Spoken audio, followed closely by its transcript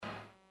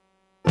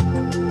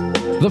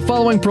The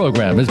following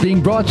program is being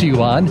brought to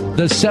you on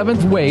the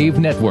Seventh Wave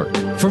Network.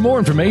 For more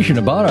information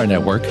about our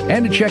network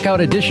and to check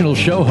out additional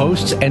show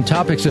hosts and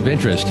topics of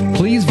interest,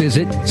 please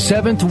visit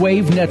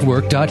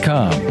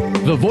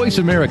seventhwavenetwork.com. The Voice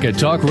America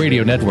Talk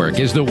Radio Network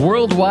is the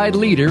worldwide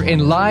leader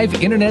in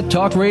live Internet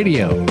talk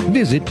radio.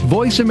 Visit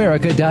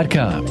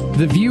voiceamerica.com.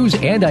 The views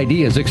and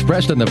ideas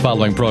expressed on the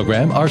following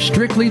program are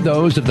strictly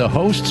those of the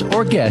hosts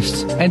or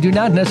guests and do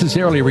not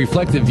necessarily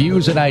reflect the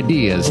views and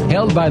ideas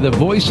held by the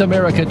Voice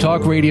America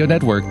Talk Radio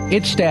Network,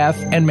 its staff,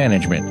 and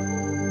management.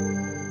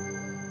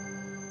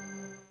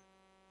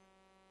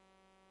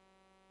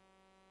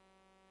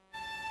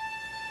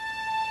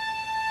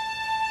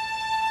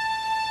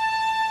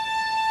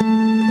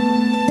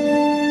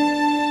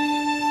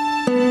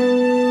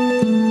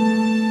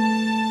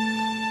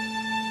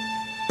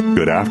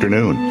 Good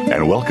afternoon,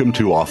 and welcome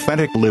to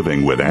Authentic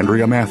Living with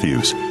Andrea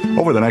Matthews.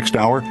 Over the next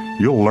hour,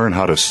 you'll learn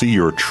how to see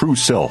your true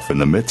self in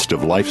the midst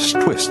of life's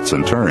twists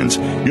and turns.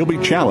 You'll be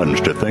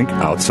challenged to think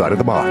outside of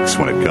the box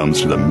when it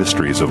comes to the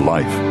mysteries of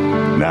life.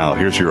 Now,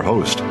 here's your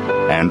host,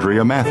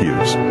 Andrea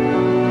Matthews.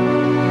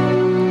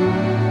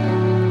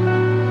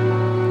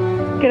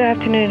 Good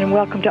afternoon, and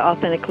welcome to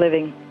Authentic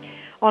Living.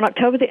 On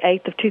October the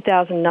 8th of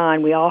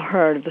 2009, we all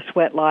heard of the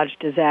Sweat Lodge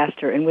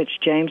disaster in which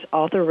James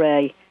Arthur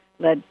Ray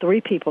led 3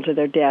 people to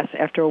their deaths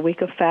after a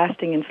week of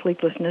fasting and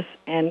sleeplessness,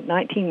 and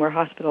 19 were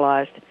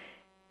hospitalized.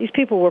 These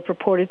people were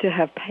purported to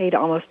have paid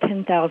almost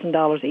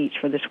 $10,000 each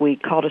for this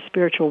week, called a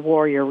spiritual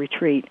warrior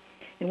retreat,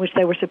 in which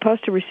they were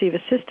supposed to receive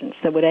assistance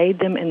that would aid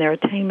them in their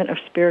attainment of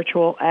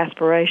spiritual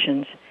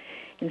aspirations.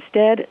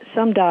 Instead,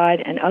 some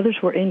died and others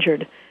were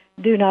injured,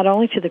 due not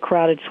only to the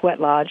crowded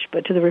Sweat Lodge,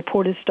 but to the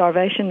reported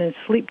starvation and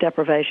sleep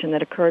deprivation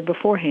that occurred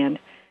beforehand,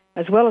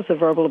 as well as the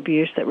verbal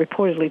abuse that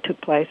reportedly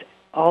took place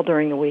all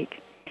during the week.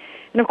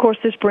 And, of course,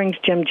 this brings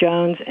Jim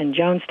Jones and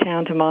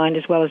Jonestown to mind,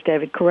 as well as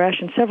David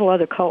Koresh and several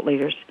other cult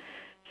leaders.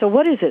 So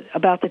what is it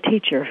about the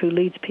teacher who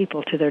leads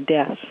people to their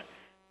deaths?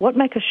 What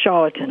makes a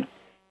charlatan,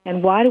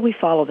 and why do we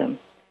follow them?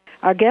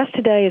 Our guest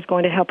today is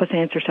going to help us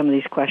answer some of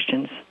these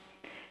questions.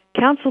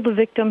 Counsel the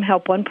victim,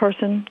 help one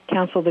person.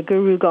 Counsel the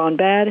guru gone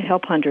bad,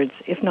 help hundreds,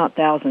 if not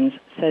thousands,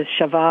 says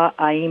Chavah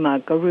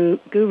Aima,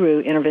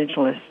 guru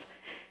interventionist.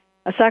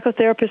 A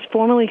psychotherapist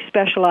formerly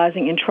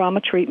specializing in trauma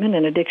treatment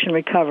and addiction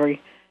recovery,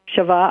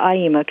 Chavah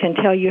Aima can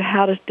tell you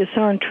how to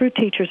discern true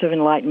teachers of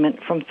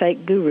enlightenment from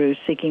fake gurus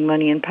seeking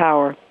money and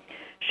power.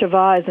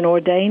 Chavah is an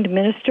ordained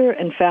minister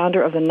and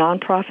founder of the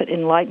nonprofit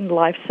Enlightened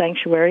Life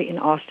Sanctuary in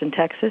Austin,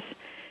 Texas.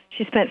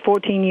 She spent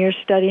 14 years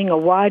studying a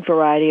wide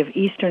variety of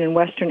Eastern and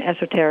Western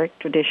esoteric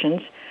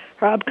traditions.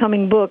 Her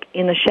upcoming book,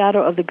 In the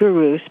Shadow of the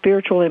Guru,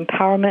 Spiritual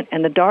Empowerment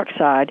and the Dark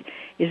Side,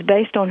 is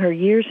based on her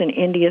years in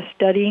India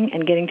studying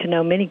and getting to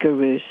know many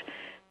gurus.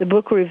 The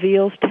book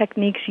reveals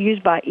techniques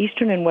used by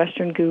Eastern and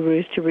Western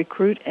gurus to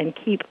recruit and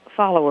keep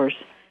followers.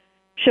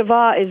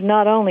 Chavah is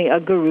not only a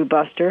guru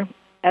buster.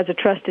 As a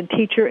trusted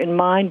teacher in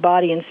mind,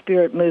 body, and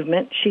spirit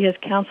movement, she has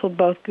counseled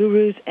both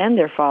gurus and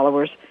their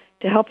followers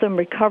to help them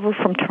recover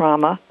from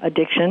trauma,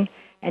 addiction,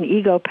 and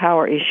ego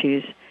power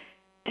issues.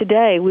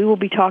 Today, we will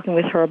be talking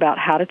with her about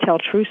how to tell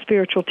true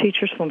spiritual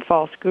teachers from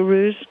false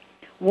gurus,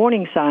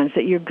 warning signs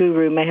that your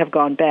guru may have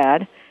gone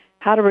bad,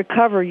 how to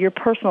recover your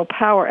personal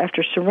power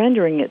after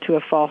surrendering it to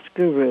a false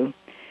guru.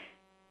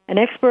 An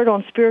expert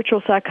on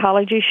spiritual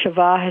psychology,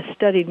 Chavah has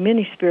studied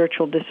many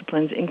spiritual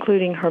disciplines,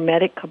 including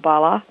Hermetic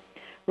Kabbalah,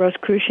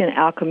 Rosicrucian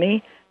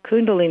alchemy,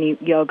 Kundalini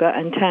yoga,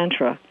 and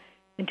Tantra.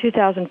 In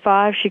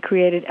 2005, she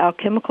created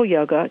alchemical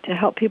yoga to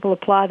help people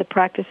apply the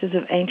practices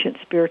of ancient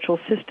spiritual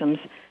systems,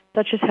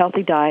 such as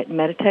healthy diet and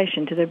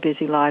meditation, to their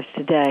busy lives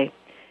today.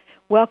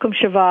 Welcome,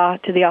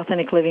 Chavah, to the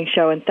Authentic Living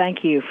Show, and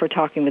thank you for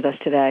talking with us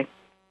today.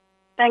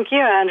 Thank you,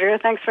 Andrea.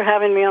 Thanks for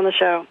having me on the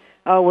show.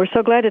 Oh, we're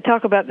so glad to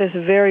talk about this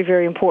very,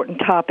 very important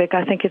topic.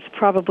 I think it's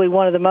probably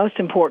one of the most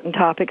important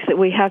topics that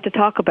we have to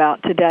talk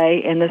about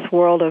today in this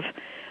world of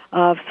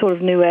sort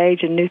of New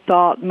Age and New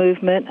Thought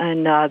movement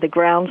and the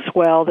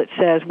groundswell that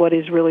says what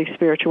is really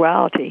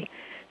spirituality.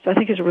 So I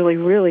think it's really,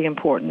 really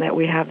important that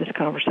we have this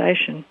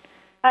conversation.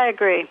 I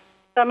agree.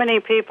 So many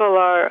people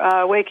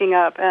are waking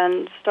up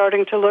and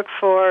starting to look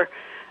for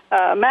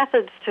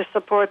methods to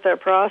support their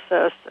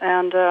process,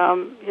 and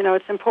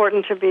it's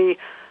important to be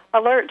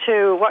alert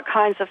to what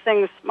kinds of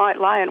things might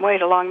lie in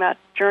wait along that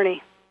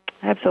journey.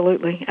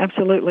 Absolutely,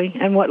 absolutely.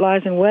 And what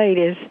lies in wait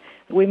is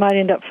we might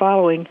end up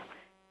following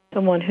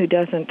someone who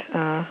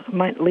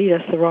might lead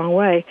us the wrong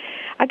way.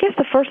 I guess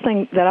the first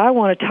thing that I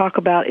want to talk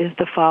about is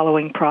the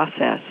following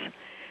process,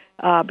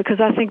 because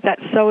I think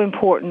that's so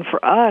important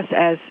for us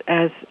as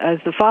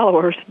the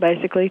followers,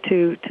 basically,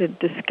 to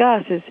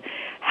discuss is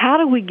how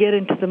do we get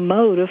into the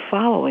mode of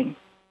following?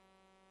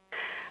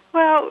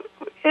 Well,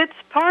 it's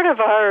part of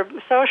our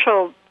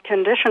social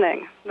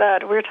conditioning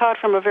that we're taught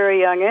from a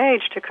very young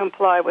age to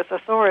comply with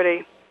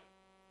authority,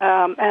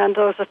 and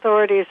those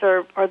authorities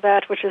are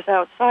that which is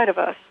outside of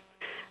us.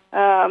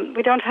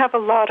 We don't have a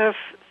lot of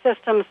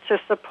systems to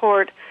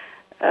support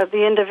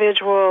the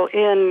individual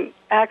in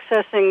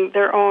accessing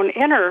their own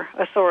inner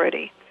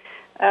authority.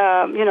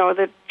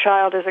 The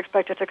child is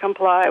expected to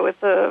comply with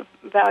the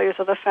values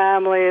of the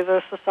family,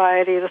 the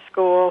society, the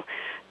school.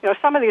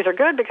 Some of these are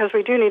good because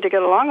we do need to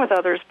get along with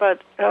others,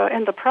 but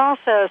in the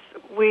process,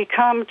 we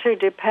come to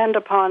depend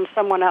upon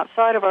someone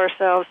outside of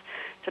ourselves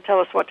to tell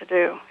us what to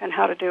do and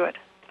how to do it.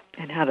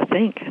 And how to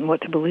think and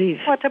what to believe.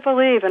 What to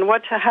believe and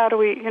how do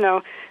we,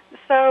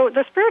 So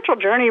the spiritual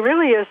journey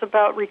really is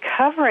about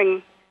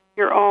recovering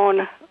your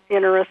own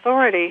inner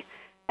authority.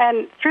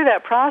 And through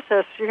that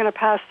process, you're going to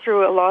pass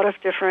through a lot of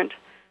different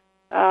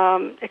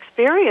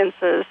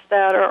experiences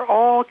that are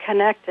all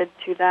connected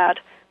to that,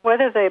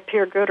 whether they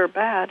appear good or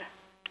bad.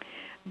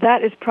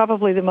 That is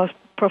probably the most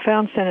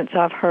profound sentence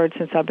I've heard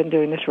since I've been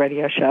doing this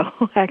radio show,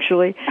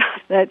 actually,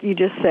 that you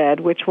just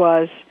said, which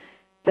was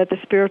that the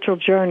spiritual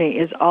journey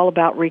is all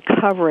about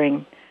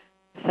recovering.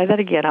 Say that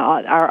again.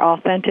 Our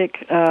authentic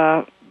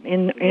inner journey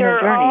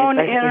is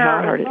basically how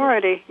I heard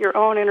it. Your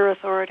own inner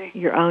authority.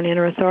 Your own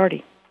inner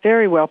authority.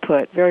 Very well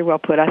put. Very well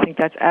put. I think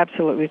that's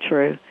absolutely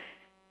true.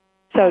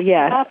 So,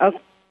 yeah.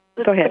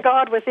 Go ahead. The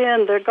God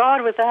within. The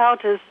God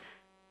without is,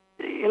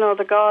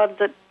 the God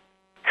that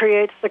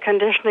creates the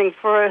conditioning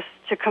for us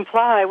to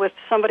comply with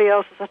somebody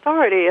else's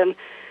authority. And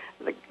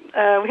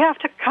we have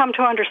to come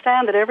to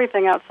understand that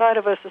everything outside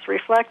of us is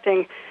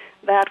reflecting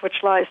that which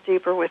lies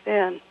deeper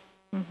within.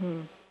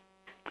 Mm-hmm.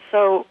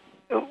 So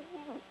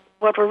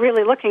what we're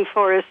really looking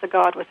for is the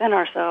God within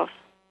ourselves.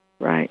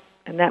 Right.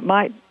 And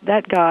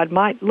that God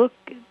might look,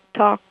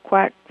 talk,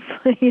 quack,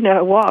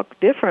 walk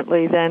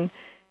differently than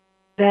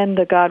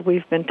the God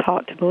we've been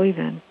taught to believe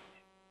in.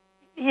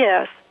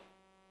 Yes.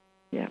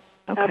 Yeah.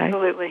 Okay.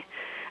 Absolutely.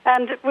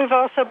 And we've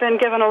also been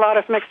given a lot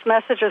of mixed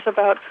messages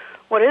about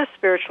what is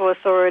spiritual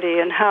authority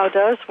and how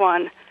does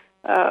one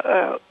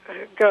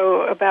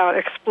go about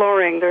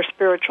exploring their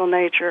spiritual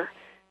nature.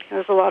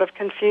 There's a lot of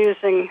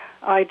confusing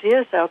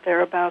ideas out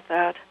there about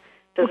that.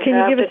 Can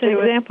you give us an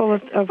example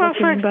of what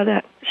you mean by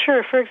that?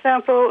 Sure. For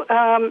example,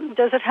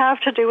 does it have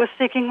to do with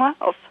seeking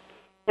wealth?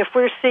 If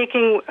we're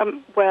seeking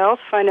wealth,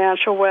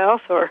 financial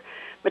wealth, or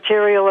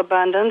material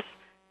abundance,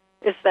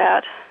 is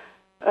that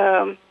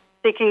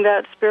seeking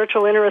that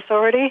spiritual inner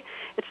authority?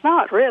 It's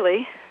not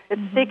really.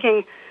 It's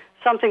seeking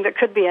something that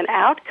could be an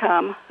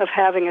outcome of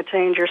having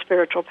attained your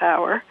spiritual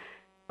power,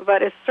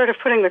 but it's sort of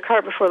putting the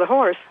cart before the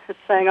horse. It's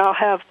saying, I'll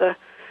have the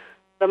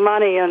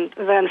money and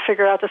then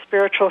figure out the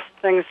spiritual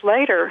things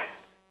later.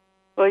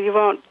 Well, you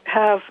won't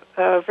have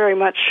very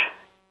much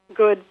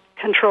good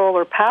control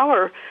or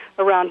power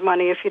around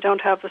money if you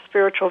don't have the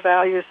spiritual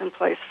values in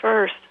place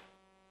first.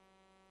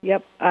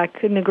 Yep, I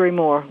couldn't agree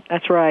more.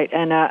 That's right,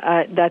 and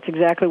that's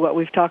exactly what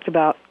we've talked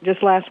about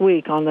just last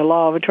week on the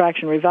Law of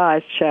Attraction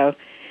Revised show.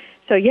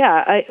 So,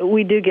 yeah,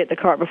 we do get the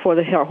cart before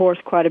the horse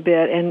quite a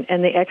bit,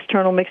 and the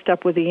external mixed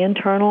up with the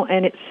internal,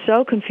 and it's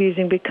so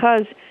confusing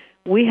because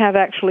we have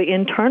actually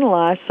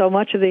internalized so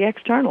much of the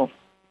external.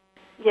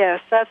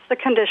 Yes, that's the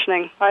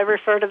conditioning. I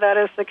refer to that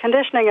as the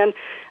conditioning, and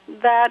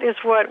that is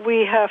what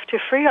we have to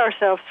free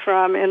ourselves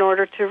from in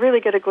order to really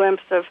get a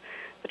glimpse of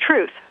the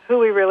truth, who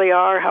we really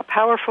are, how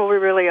powerful we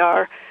really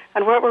are,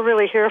 and what we're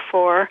really here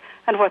for,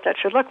 and what that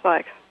should look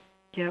like.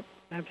 Yep,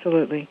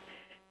 absolutely.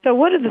 So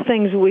what are the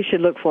things we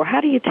should look for?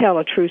 How do you tell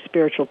a true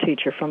spiritual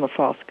teacher from a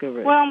false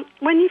guru? Well,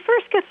 when you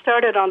first get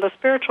started on the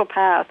spiritual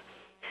path,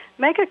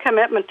 make a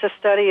commitment to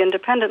study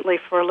independently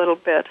for a little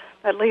bit,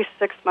 at least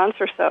 6 months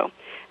or so.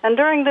 And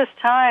during this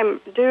time,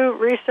 do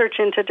research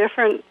into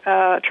different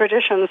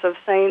traditions of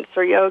saints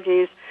or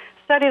yogis,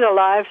 study the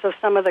lives of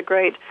some of the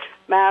great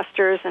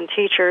masters and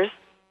teachers,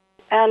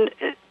 and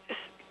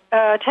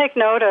take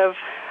note of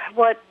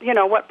what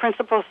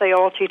principles they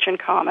all teach in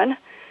common,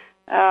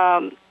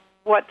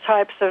 what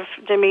types of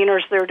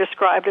demeanors they're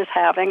described as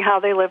having, how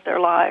they live their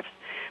lives.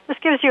 This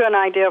gives you an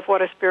idea of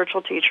what a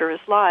spiritual teacher is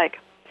like.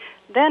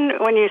 Then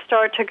when you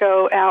start to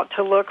go out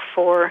to look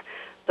for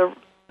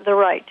the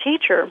right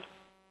teacher,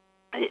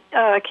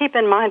 keep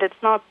in mind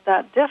it's not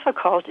that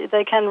difficult.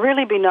 They can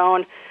really be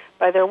known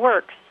by their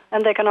works,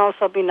 and they can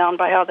also be known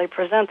by how they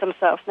present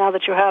themselves. Now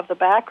that you have the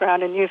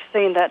background and you've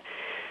seen that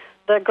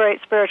the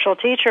great spiritual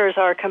teachers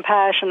are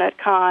compassionate,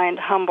 kind,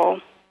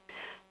 humble,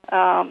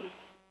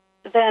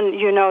 then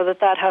you know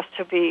that has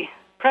to be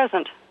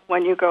present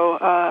when you go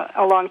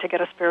along to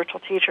get a spiritual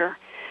teacher.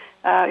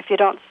 If you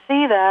don't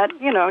see that,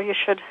 you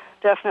should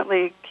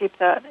definitely keep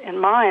that in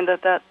mind,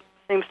 that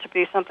seems to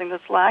be something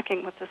that's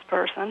lacking with this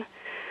person.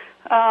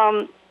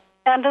 And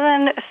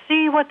then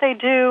see what they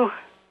do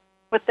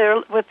with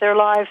their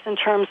lives in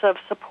terms of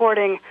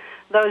supporting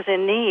those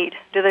in need.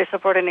 Do they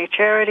support any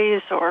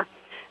charities, or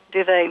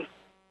do they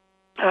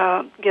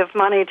give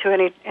money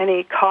to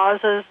any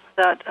causes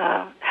that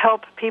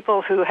help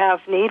people who have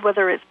need,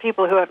 whether it's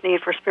people who have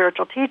need for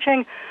spiritual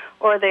teaching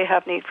or they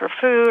have need for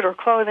food or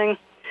clothing?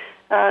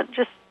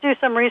 Just do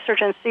some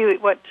research and see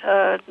what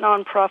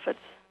nonprofits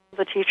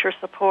the teacher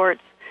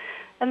supports.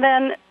 And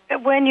then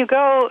when you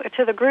go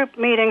to the group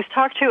meetings,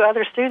 talk to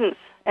other students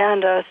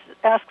and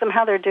ask them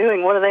how they're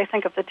doing. What do they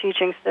think of the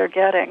teachings they're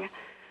getting?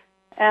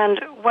 And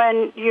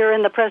when you're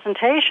in the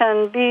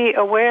presentation, be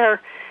aware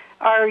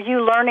Are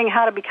you learning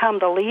how to become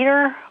the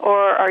leader,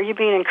 or are you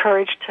being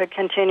encouraged to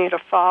continue to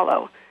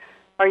follow?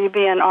 Are you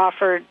being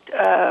offered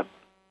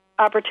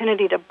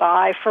opportunity to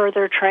buy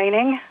further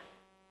training?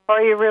 Or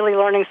are you really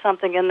learning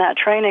something in that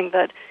training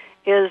that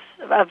is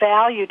a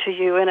value to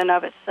you in and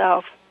of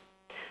itself?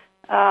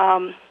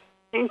 And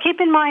keep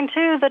in mind,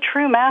 too, the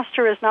true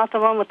master is not the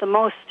one with the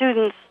most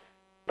students,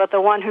 but the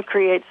one who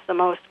creates the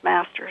most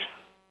masters.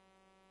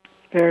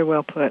 Very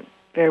well put.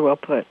 Very well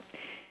put.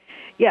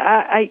 Yeah,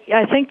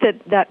 I think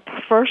that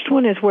first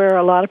one is where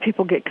a lot of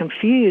people get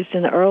confused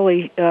in the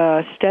early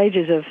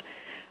stages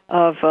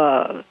of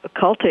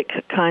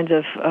occultic kinds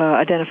of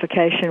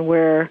identification,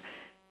 where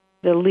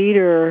the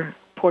leader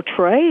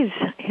portrays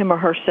him or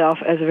herself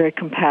as a very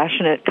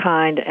compassionate,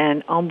 kind,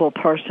 and humble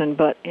person,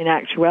 but in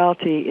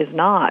actuality is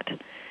not.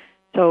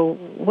 So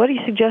what do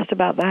you suggest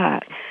about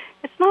that?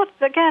 It's not,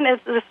 again,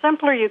 the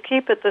simpler you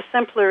keep it, the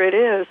simpler it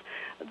is.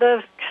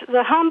 The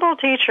humble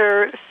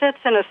teacher sits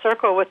in a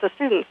circle with the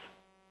students.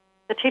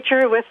 The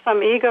teacher with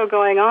some ego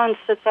going on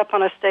sits up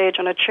on a stage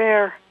on a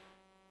chair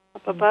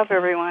up above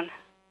everyone.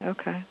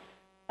 Okay.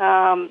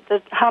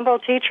 The humble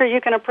teacher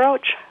you can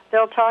approach.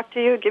 They'll talk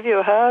to you, give you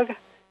a hug,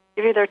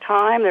 give you their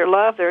time, their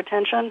love, their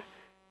attention.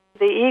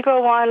 The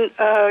ego one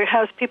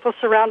has people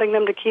surrounding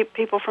them to keep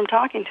people from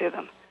talking to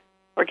them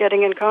or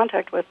getting in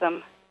contact with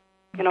them.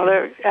 You know,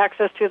 their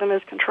access to them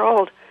is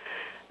controlled.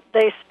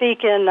 They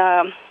speak in,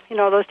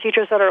 those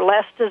teachers that are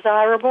less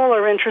desirable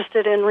or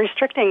interested in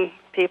restricting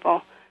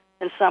people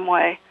in some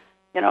way.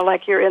 You know,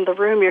 like you're in the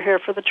room, you're here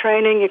for the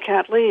training, you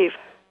can't leave.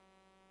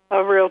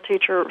 A real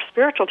teacher,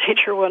 spiritual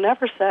teacher, will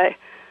never say,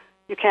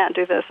 you can't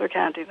do this or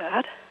can't do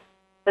that.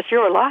 It's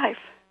your life.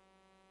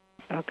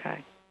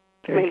 Okay.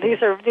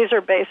 These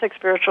are basic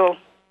spiritual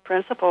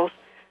principles,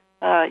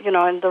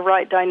 and the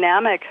right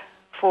dynamic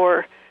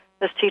for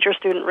this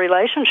teacher-student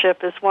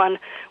relationship is one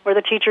where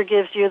the teacher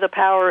gives you the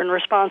power and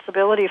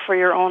responsibility for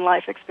your own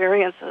life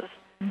experiences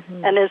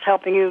and is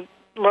helping you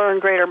learn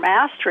greater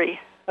mastery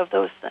of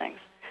those things,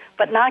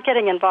 but not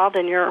getting involved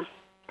in your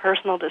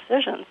personal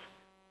decisions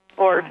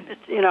or,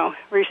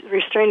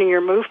 restraining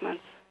your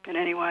movements in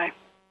any way.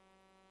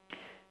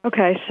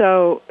 Okay,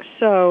 so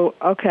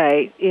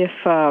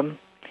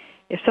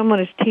if someone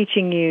is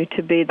teaching you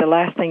to be, the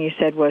last thing you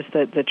said was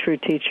that the true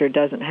teacher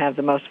doesn't have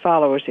the most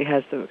followers.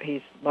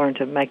 He's learned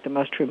to make the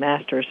most true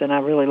masters, and I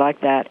really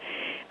like that.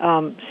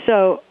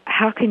 So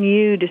how can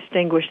you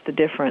distinguish the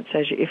difference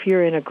if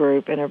you're in a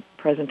group, in a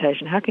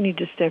presentation? How can you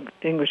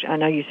distinguish? I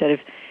know you said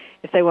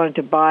if they wanted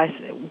to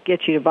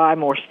get you to buy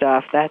more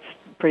stuff, that's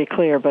pretty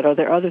clear. But are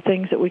there other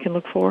things that we can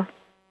look for?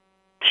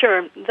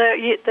 Sure.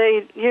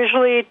 They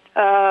usually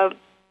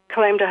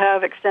claim to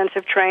have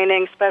extensive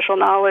training, special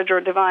knowledge, or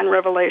divine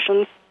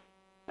revelations.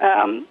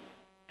 A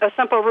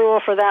simple rule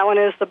for that one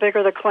is the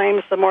bigger the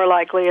claims, the more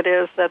likely it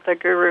is that the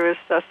guru is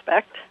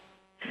suspect.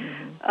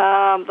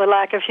 The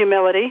lack of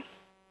humility,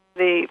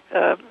 the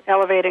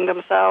elevating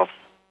themselves,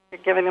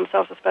 giving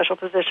themselves a special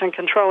position,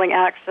 controlling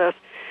access.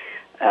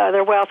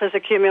 Their wealth is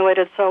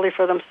accumulated solely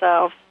for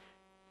themselves.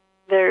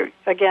 They're,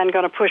 again,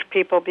 going to push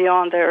people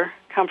beyond their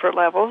comfort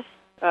levels,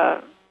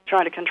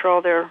 trying to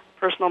control their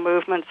personal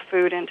movements,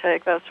 food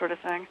intake, that sort of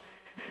thing.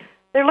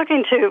 They're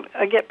looking to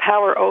get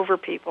power over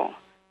people.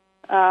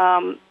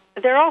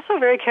 They're also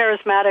very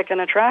charismatic and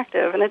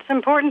attractive, and it's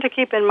important to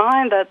keep in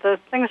mind that the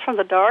things from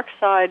the dark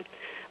side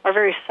are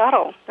very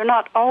subtle. They're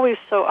not always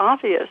so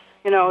obvious.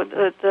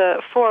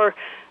 For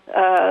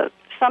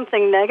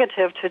something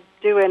negative to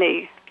do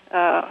any,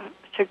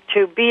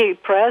 to be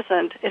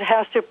present, it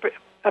has to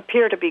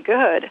appear to be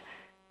good.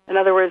 In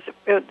other words,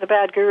 the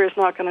bad guru is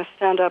not going to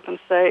stand up and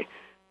say,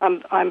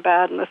 I'm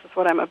bad and this is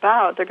what I'm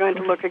about. They're going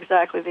to look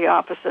exactly the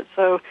opposite.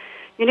 So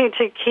you need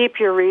to keep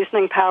your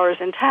reasoning powers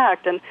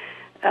intact. And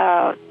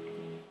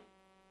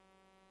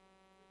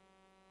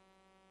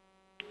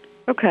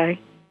okay.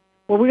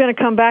 Well, we're going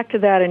to come back to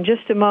that in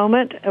just a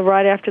moment,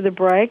 right after the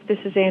break. This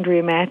is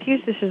Andrea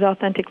Matthews. This is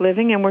Authentic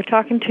Living, and we're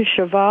talking to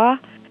Chavah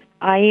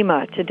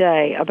Aima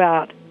today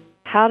about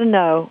how to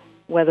know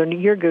whether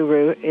your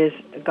guru is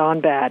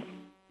gone bad.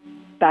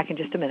 Back in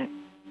just a minute.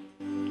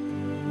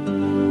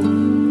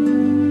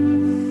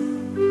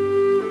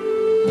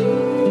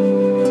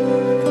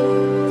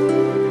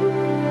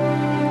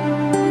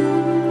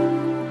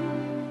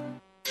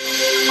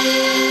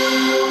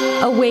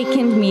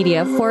 Awakened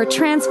Media for a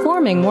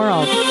transforming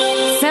world.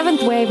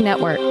 Seventh Wave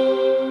Network.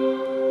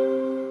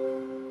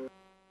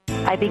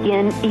 I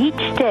begin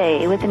each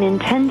day with an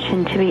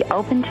intention to be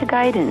open to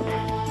guidance,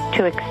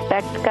 to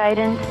expect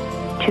guidance,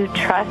 to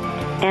trust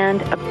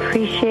and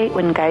appreciate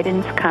when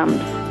guidance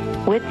comes.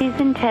 With these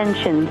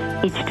intentions,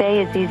 each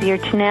day is easier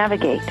to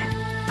navigate.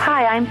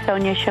 Hi, I'm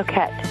Sonia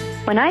Choquette.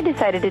 When I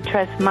decided to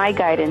trust my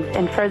guidance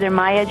and further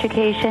my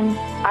education,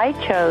 I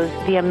chose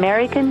the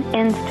American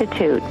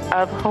Institute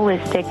of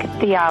Holistic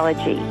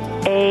Theology,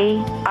 AIHT,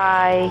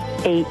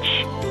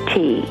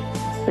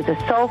 with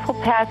a soulful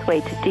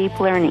pathway to deep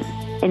learning.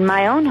 In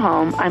my own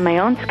home, on my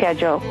own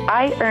schedule,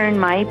 I earned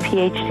my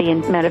PhD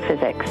in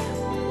metaphysics.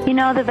 You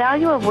know, the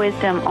value of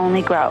wisdom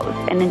only grows,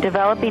 and in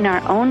developing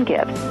our own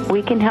gifts,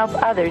 we can help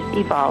others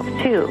evolve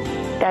too.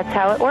 That's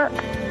how it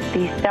works.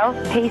 These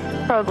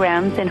self-paced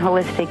programs in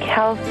holistic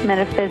health,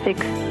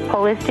 metaphysics,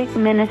 holistic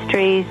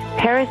ministries,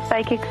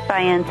 parapsychic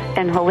science,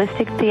 and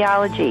holistic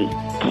theology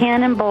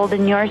can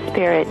embolden your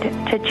spirit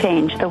to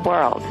change the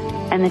world.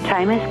 And the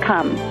time has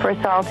come for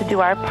us all to do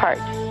our part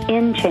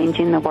in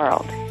changing the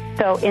world.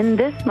 So in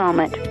this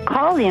moment,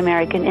 call the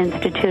American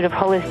Institute of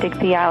Holistic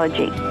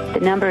Theology.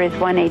 The number is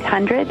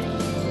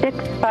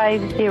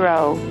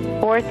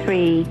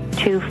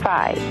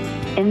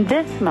 1-800-650-4325. In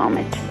this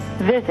moment,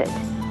 visit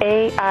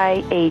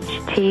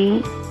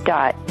aiht.edu.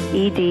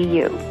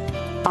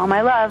 All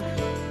my love.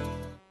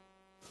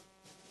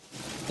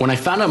 When I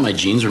found out my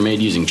jeans were made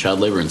using child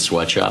labor in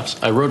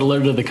sweatshops, I wrote a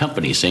letter to the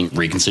company saying,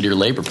 reconsider your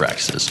labor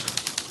practices.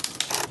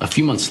 A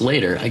few months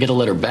later, I get a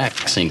letter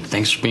back saying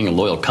thanks for being a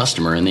loyal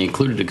customer, and they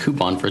included a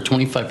coupon for a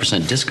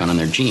 25% discount on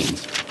their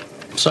jeans.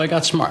 So I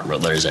got smart,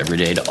 wrote letters every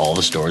day to all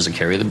the stores that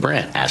carry the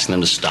brand, asking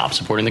them to stop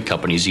supporting the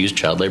companies who use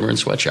child labor in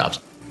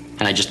sweatshops.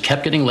 And I just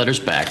kept getting letters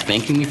back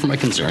thanking me for my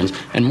concerns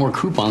and more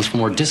coupons for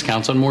more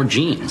discounts on more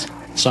jeans.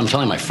 So I'm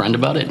telling my friend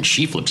about it, and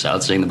she flips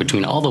out, saying that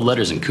between all the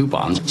letters and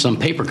coupons, some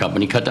paper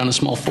company cut down a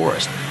small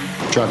forest,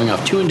 driving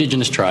off 2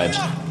 indigenous tribes,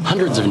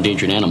 hundreds of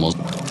endangered animals,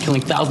 killing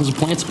thousands of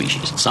plant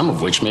species, some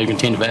of which may have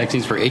contained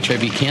vaccines for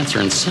HIV, cancer,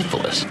 and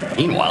syphilis.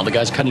 Meanwhile, the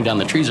guys cutting down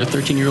the trees are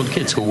 13-year-old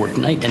kids who work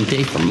night and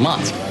day for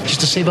months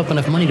just to save up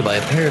enough money to buy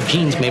a pair of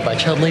jeans made by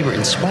child labor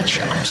in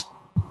sweatshops.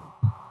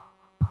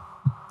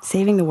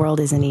 Saving the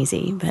world isn't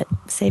easy, but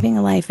saving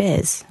a life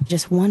is.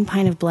 Just 1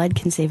 pint of blood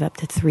can save up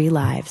to 3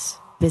 lives.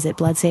 Visit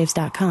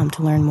bloodsaves.com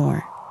to learn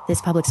more.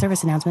 This public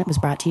service announcement was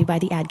brought to you by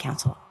the Ad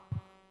Council.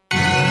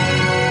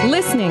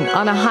 Listening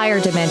on a higher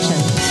dimension.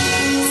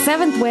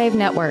 Seventh Wave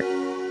Network.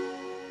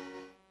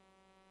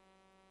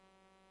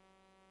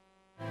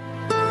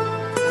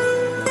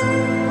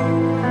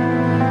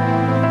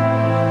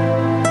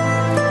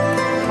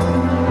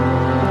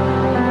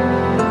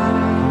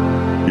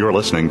 You're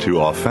listening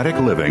to Authentic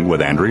Living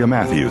with Andrea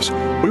Matthews.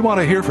 We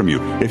want to hear from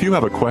you. If you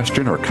have a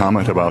question or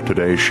comment about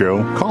today's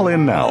show, call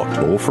in now,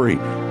 toll free,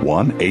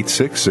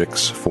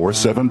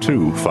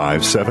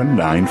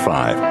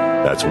 1-866-472-5795.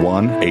 That's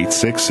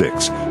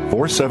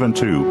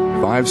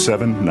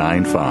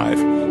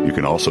 1-866-472-5795. You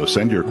can also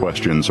send your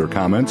questions or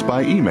comments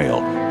by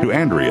email to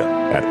Andrea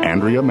at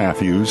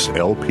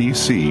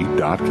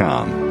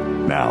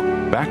AndreaMatthewsLPC.com. Now,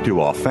 back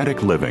to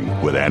Authentic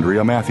Living with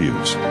Andrea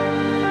Matthews.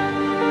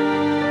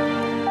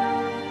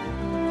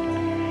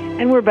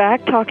 And we're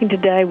back talking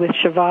today with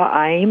Chavah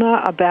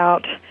Aima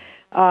about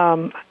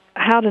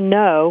how to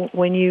know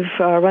when you've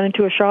run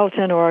into a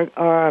charlatan or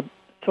a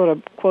sort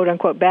of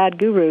quote-unquote bad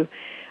guru.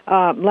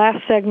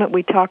 Last segment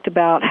we talked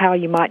about how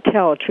you might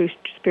tell a true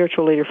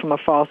spiritual leader from a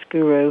false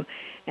guru,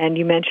 and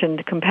you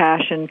mentioned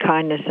compassion,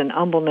 kindness, and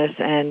humbleness,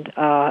 and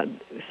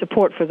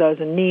support for those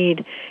in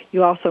need.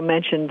 You also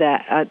mentioned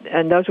that,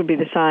 and those would be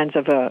the signs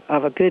of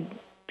a good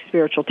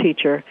spiritual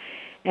teacher.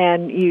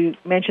 And you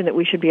mentioned that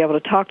we should be able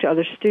to talk to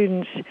other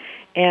students,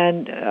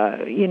 and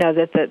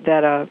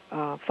that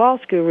a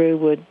false guru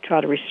would try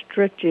to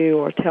restrict you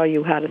or tell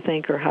you how to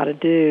think or how to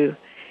do,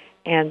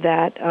 and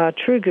that a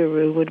true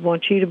guru would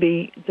want you to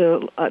be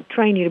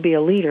train you to be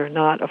a leader,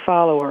 not a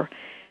follower.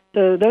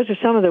 So those are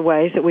some of the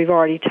ways that we've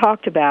already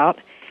talked about,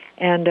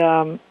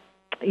 and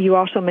you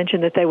also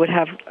mentioned that they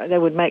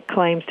would make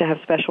claims to have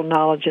special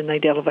knowledge and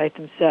they'd elevate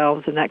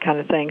themselves and that kind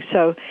of thing.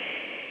 So.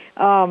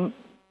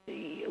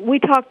 We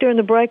talked during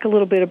the break a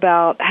little bit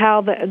about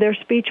how their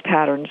speech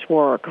patterns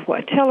work.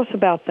 Tell us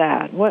about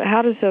that.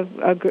 How does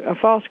a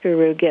false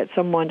guru get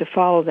someone to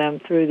follow them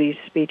through these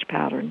speech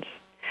patterns?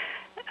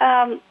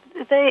 There's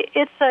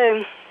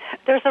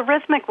a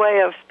rhythmic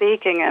way of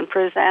speaking and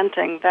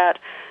presenting that,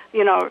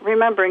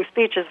 remembering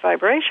speech is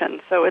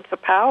vibration, so it's a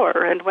power,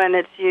 and when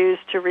it's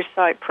used to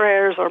recite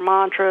prayers or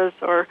mantras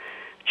or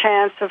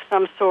chants of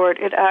some sort,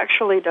 it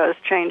actually does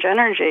change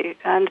energy,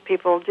 and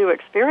people do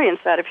experience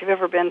that. If you've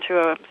ever been to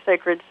a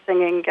sacred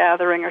singing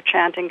gathering or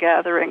chanting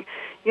gathering,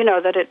 you know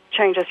that it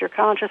changes your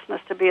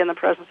consciousness to be in the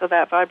presence of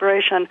that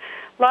vibration.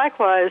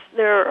 Likewise,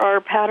 there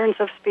are patterns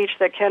of speech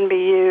that can be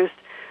used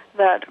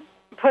that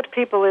put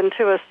people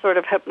into a sort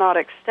of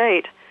hypnotic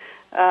state.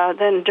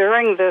 Then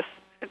during this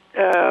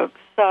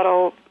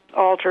subtle,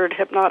 altered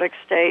hypnotic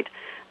state,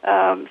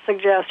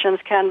 suggestions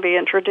can be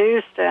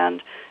introduced,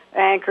 and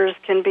anchors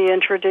can be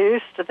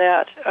introduced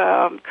that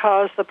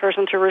cause the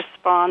person to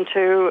respond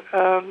to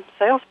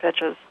sales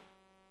pitches.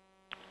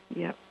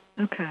 Yep.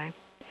 Okay.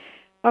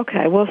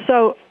 Well,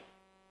 so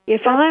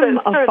if I'm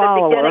a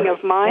follower, the beginning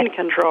of mind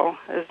control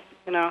is,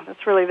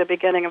 that's really the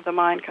beginning of the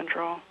mind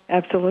control.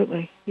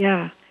 Absolutely.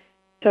 Yeah.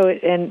 So,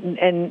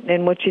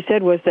 and what you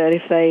said was that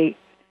if they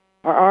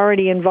are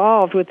already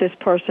involved with this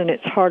person,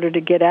 it's harder to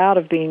get out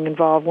of being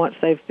involved once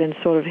they've been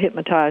sort of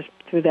hypnotized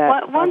through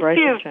that vibration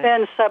change. Once you've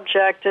been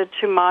subjected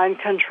to mind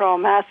control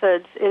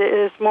methods, it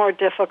is more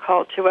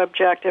difficult to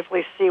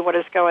objectively see what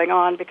is going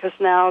on, because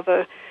now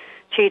the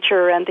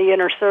teacher and the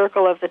inner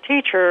circle of the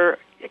teacher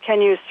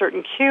can use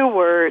certain cue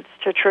words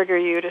to trigger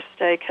you to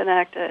stay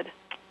connected.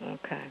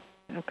 Okay.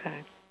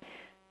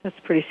 That's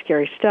pretty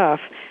scary stuff.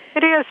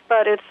 It is,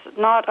 but it's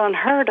not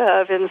unheard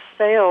of in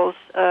sales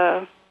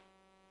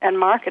and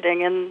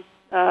marketing in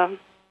the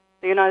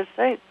United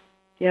States.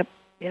 Yep,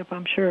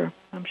 I'm sure.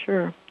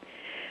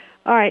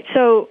 All right,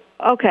 so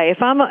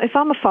if I'm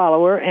a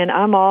follower and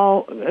I'm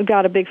all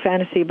got a big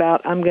fantasy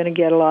about I'm going to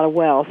get a lot of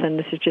wealth, and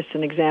this is just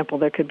an example.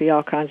 There could be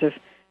all kinds of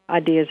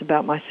ideas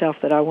about myself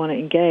that I want to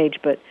engage,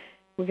 but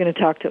we're going to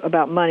talk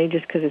about money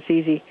just because it's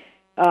easy.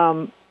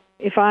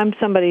 If I'm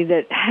somebody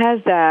that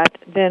has that,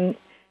 then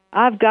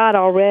I've got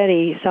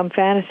already some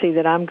fantasy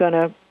that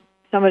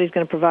somebody's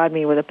going to provide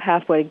me with a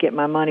pathway to get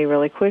my money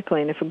really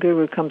quickly. And if a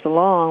guru comes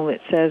along that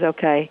says,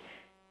 okay,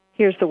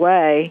 here's the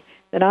way,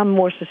 then I'm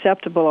more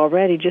susceptible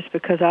already just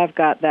because I've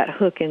got that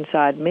hook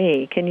inside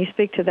me. Can you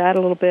speak to that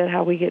a little bit,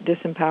 how we get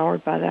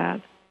disempowered by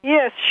that?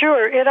 Yes,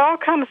 sure. It all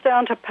comes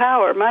down to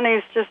power. Money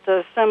is just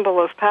a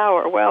symbol of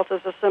power. Wealth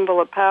is a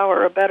symbol of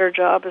power. A better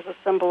job is a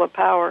symbol of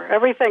power.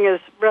 Everything is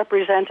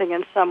representing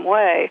in some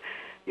way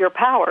your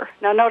power.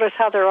 Now notice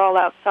how they're all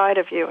outside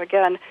of you.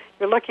 Again,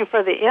 you're looking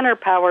for the inner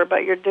power,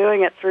 but you're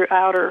doing it through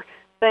outer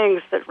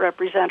things that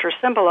represent or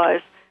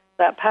symbolize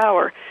that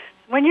power.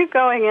 When you're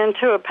going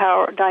into a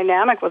power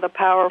dynamic with a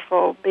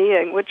powerful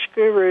being, which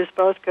gurus,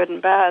 both good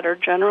and bad, are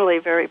generally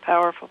very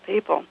powerful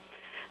people,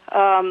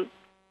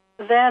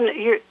 then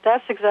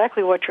that's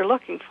exactly what you're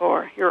looking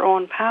for, your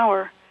own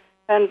power.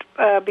 And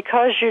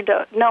because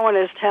no one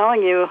is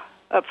telling you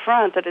up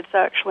front that it's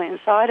actually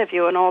inside of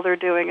you and all they're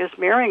doing is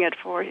mirroring it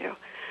for you,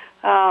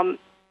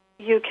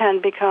 you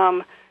can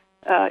become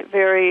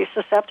very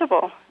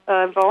susceptible,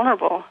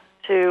 vulnerable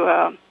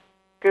to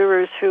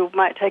gurus who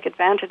might take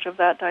advantage of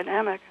that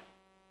dynamic.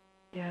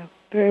 Yeah,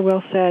 very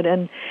well said.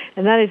 And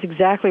that is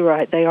exactly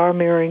right. They are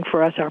mirroring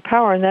for us our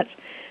power, and that's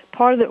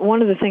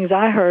one of the things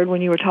I heard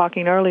when you were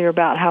talking earlier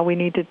about how we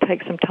need to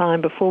take some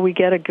time before we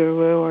get a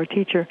guru or a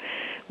teacher.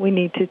 We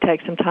need to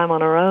take some time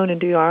on our own and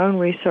do our own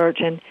research.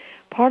 And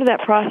part of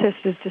that process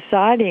is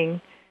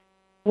deciding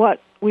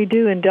what we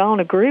do and don't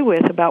agree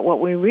with about what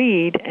we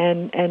read,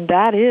 and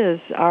that is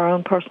our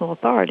own personal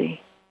authority.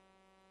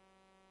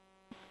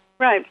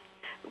 Right.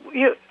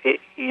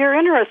 Your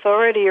inner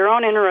authority, your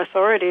own inner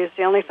authority is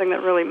the only thing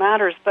that really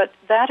matters, but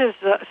that is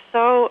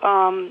so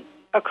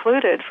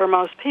occluded for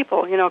most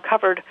people,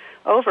 covered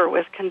over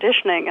with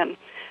conditioning, and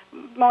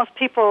most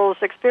people's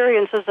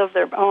experiences of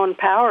their own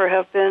power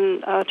have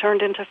been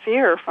turned into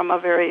fear from a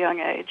very young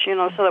age,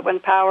 so that when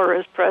power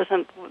is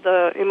present,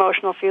 the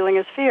emotional feeling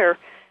is fear.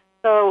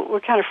 So we're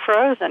kind of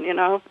frozen,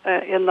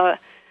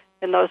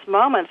 in those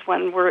moments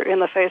when we're in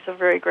the face of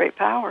very great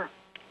power.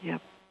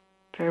 Yep,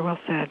 very well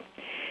said.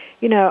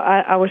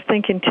 I was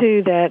thinking,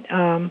 too,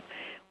 that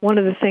one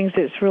of the things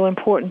that's real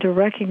important to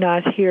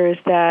recognize here is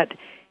that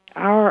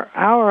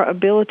our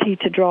ability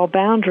to draw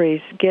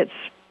boundaries gets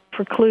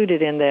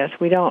precluded in this.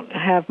 We don't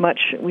have much.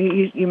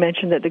 You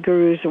mentioned that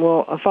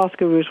false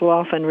gurus will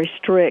often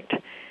restrict,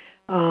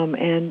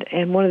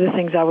 and one of the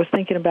things I was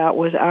thinking about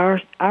was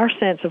our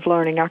sense of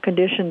learning, our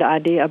conditioned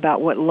idea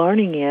about what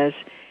learning is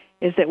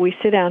that we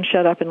sit down,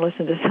 shut up, and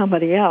listen to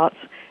somebody else,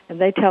 and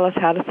they tell us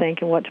how to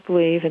think and what to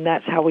believe, and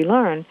that's how we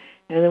learn.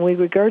 And then we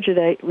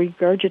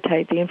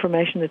regurgitate the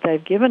information that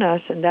they've given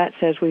us, and that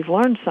says we've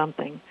learned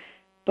something.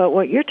 But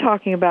what you're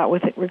talking about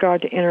with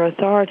regard to inner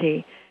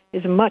authority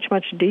is much,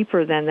 much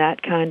deeper than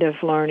that kind of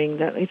learning.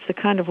 That it's the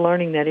kind of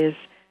learning that is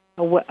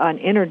an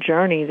inner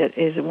journey, that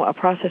is a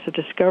process of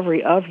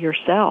discovery of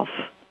yourself.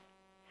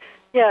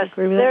 Yes,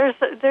 there's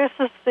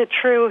the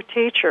true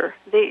teacher.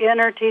 The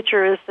inner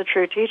teacher is the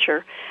true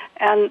teacher.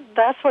 And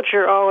that's what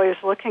you're always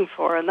looking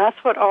for, and that's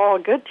what all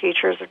good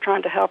teachers are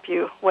trying to help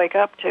you wake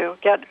up to,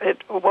 get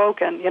it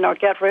awoken,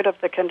 get rid of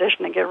the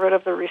conditioning, get rid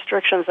of the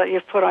restrictions that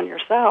you've put on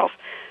yourself,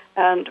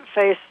 and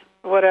face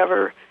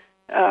whatever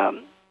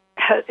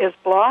is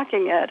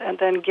blocking it, and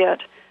then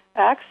get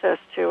access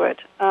to it.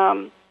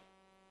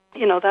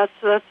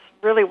 That's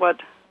really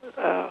what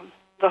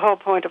the whole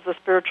point of the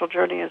spiritual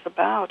journey is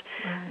about.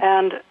 Right.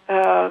 And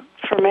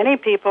for many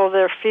people,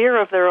 their fear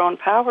of their own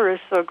power is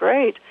so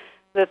great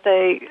that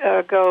they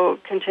go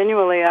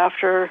continually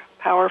after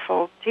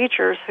powerful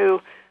teachers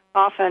who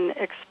often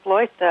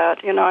exploit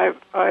that.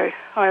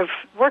 I've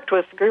worked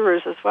with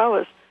gurus as well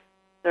as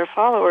their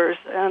followers,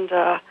 and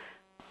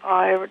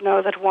I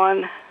know that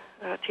one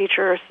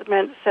teacher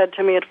said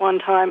to me at one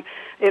time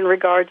in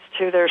regards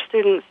to their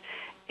students,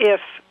 if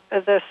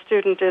the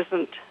student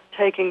isn't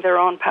taking their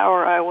own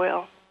power, I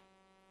will.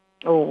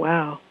 Oh,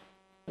 wow.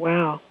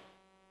 Wow.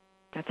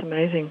 That's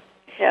amazing.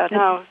 Yeah,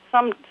 now,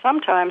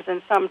 sometimes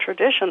in some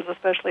traditions,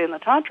 especially in the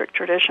tantric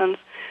traditions,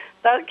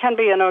 that can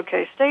be an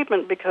okay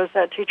statement because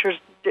that teacher's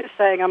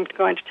saying, I'm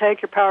going to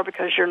take your power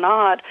because you're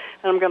not,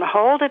 and I'm going to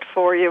hold it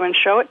for you and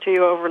show it to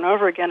you over and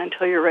over again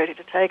until you're ready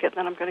to take it, and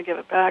then I'm going to give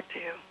it back to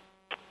you.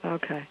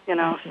 Okay.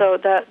 So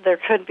that there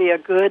could be a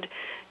good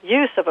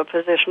use of a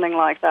positioning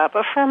like that.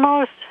 But for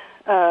most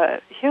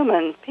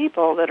human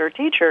people that are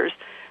teachers,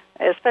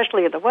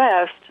 especially in the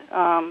West,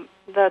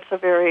 that's a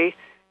very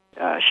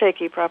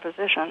shaky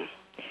proposition.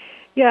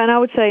 Yeah, and I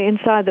would say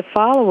inside the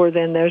follower,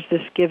 then there's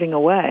this giving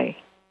away.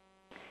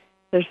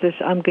 There's this,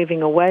 I'm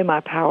giving away my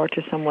power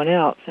to someone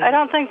else. And I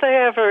don't think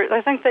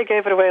I think they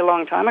gave it away a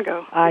long time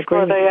ago.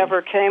 Before they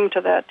ever came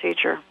to that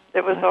teacher.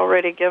 It was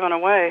already given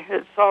away.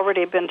 It's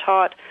already been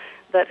taught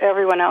that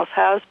everyone else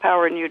has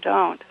power and you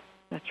don't.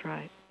 That's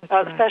right.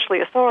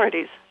 Especially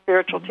authorities,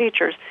 spiritual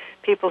teachers,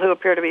 people who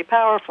appear to be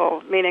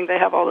powerful, meaning they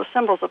have all the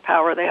symbols of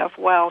power. They have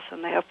wealth,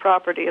 and they have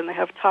property, and they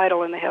have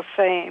title, and they have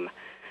fame,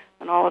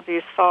 and all of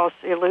these false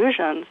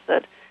illusions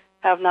that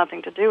have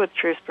nothing to do with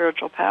true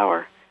spiritual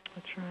power.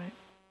 That's right.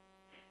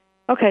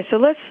 Okay, so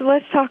let's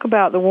talk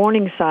about the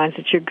warning signs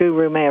that your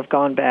guru may have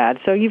gone bad.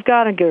 So you've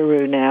got a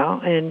guru now,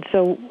 and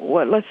so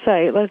what are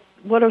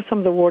some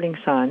of the warning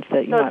signs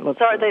that you might look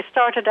for? They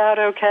started out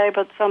okay,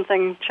 but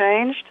something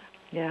changed?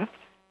 Yeah.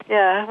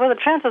 Yeah, well, the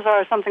chances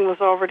are something was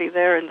already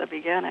there in the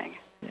beginning.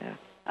 Yeah.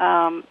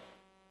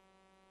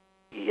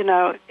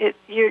 You're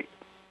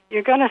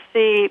going to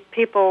see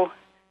people,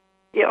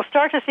 you'll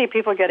start to see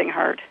people getting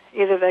hurt.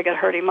 Either they get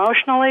hurt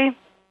emotionally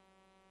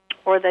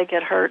or they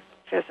get hurt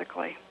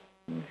physically.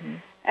 Mm-hmm.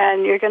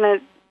 And you're going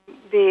to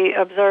be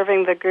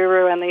observing the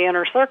guru and the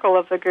inner circle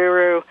of the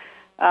guru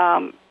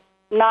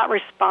not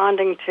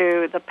responding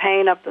to the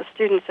pain of the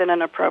students in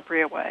an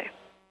appropriate way.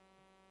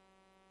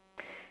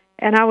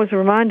 And I was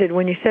reminded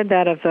when you said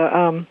that of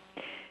the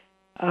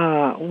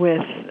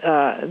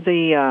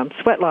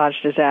Sweat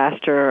Lodge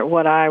disaster.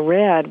 What I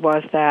read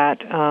was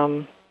that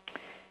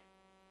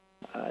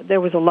there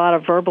was a lot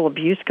of verbal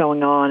abuse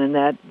going on, and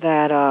that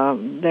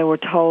they were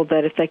told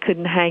that if they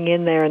couldn't hang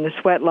in there in the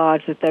Sweat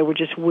Lodge, that they were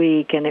just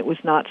weak, and it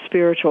was not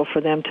spiritual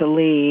for them to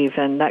leave,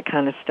 and that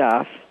kind of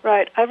stuff.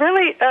 Right. I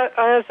really,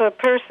 as a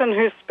person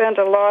who spent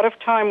a lot of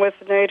time with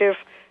Native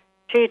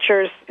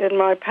teachers in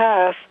my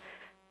past,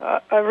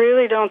 I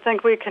really don't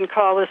think we can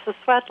call this a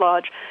sweat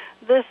lodge.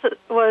 This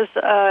was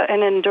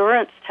an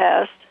endurance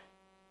test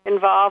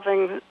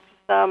involving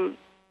some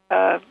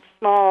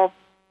small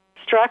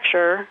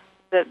structure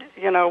that,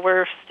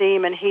 where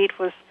steam and heat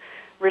was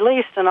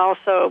released, and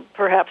also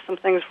perhaps some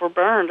things were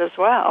burned as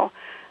well.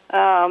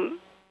 And,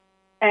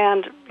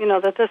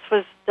 that this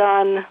was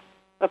done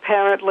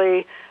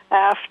apparently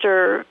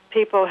after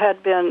people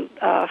had been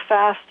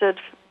fasted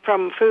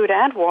from food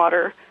and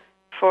water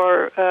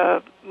for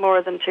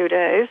more than 2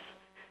 days.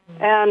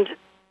 And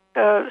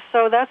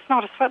so that's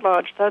not a sweat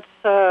lodge. That's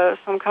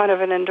some kind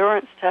of an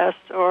endurance test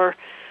or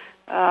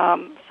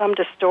some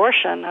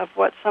distortion of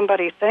what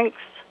somebody thinks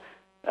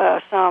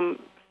some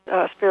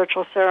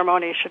spiritual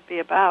ceremony should be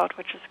about,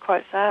 which is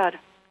quite sad.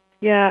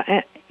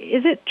 Yeah.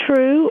 Is it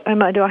true,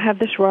 do I have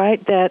this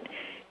right, that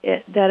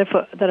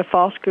a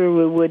false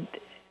guru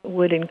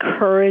would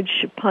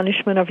encourage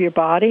punishment of your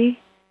body,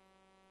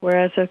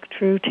 whereas a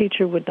true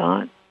teacher would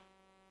not?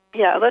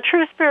 Yeah, the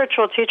true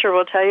spiritual teacher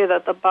will tell you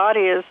that the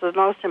body is the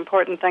most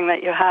important thing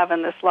that you have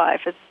in this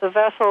life. It's the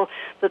vessel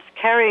that's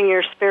carrying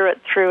your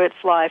spirit through its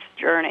life's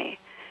journey.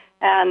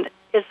 And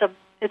it's a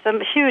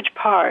huge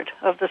part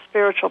of the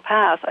spiritual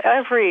path.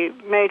 Every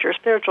major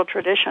spiritual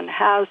tradition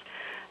has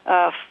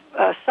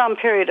some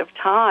period of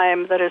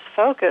time that is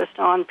focused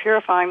on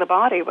purifying the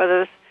body,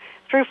 whether it's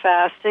through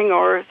fasting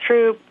or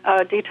through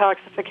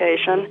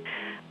detoxification.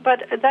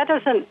 But that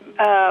doesn't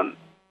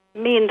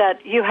mean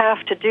that you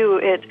have to do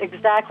it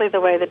exactly the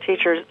way the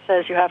teacher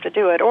says you have to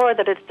do it, or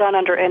that it's done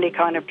under any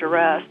kind of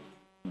duress.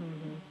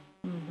 Mm-hmm.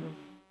 Mm-hmm.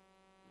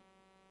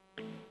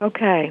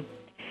 Okay.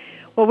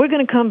 Well, we're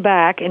going to come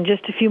back in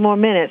just a few more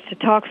minutes to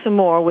talk some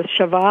more with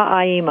Chavah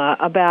Aima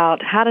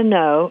about how to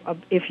know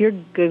if your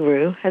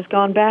guru has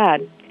gone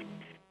bad.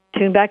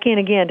 Tune back in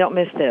again. Don't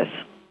miss this.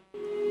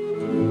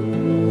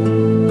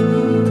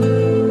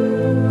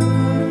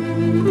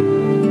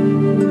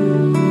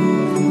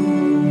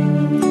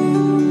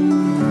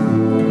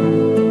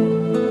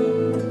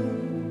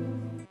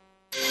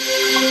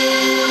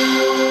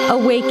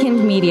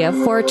 Awakened Media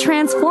for a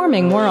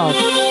transforming world.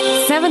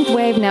 Seventh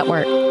Wave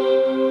Network.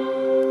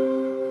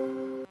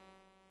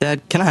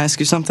 Dad, can I ask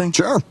you something?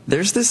 Sure.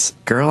 There's this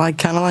girl I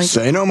kind of like.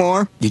 Say no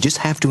more. You just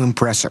have to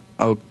impress her.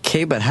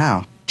 Okay, but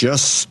how?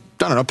 Just,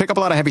 I don't know, pick up a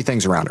lot of heavy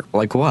things around her.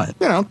 Like what?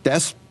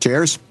 Desks,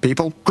 chairs,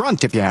 people.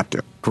 Grunt if you have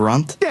to.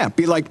 Grunt? Yeah,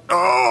 be like,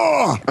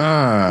 oh!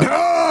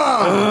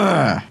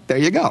 There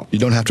you go. You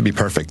don't have to be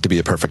perfect to be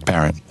a perfect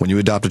parent. When you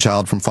adopt a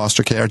child from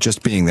foster care,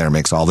 just being there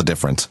makes all the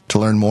difference. To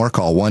learn more,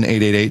 call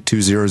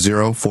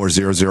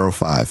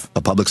 1-888-200-4005.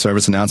 A public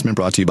service announcement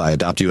brought to you by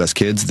Adopt U.S.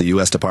 Kids, the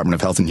U.S. Department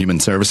of Health and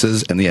Human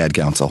Services, and the Ad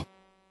Council.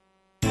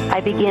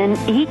 I begin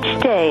each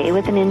day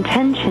with an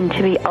intention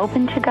to be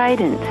open to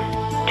guidance,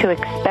 to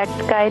expect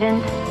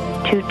guidance,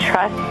 to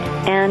trust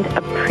and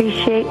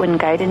appreciate when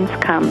guidance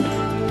comes.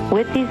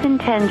 With these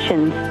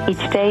intentions,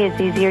 each day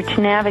is easier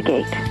to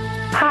navigate.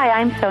 Hi,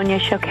 I'm Sonia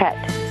Choquette.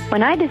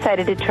 When I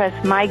decided to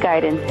trust my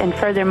guidance and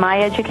further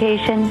my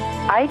education,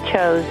 I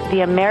chose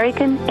the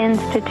American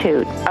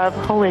Institute of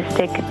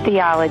Holistic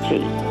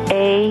Theology,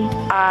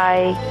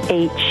 AIHT,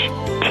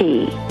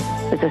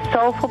 as a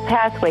soulful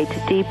pathway to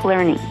deep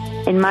learning.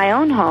 In my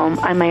own home,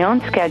 on my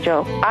own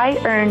schedule, I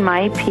earned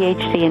my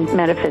PhD in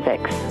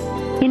metaphysics.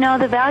 You know,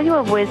 the value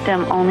of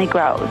wisdom only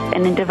grows,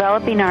 and in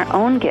developing our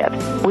own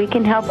gifts, we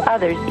can help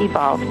others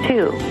evolve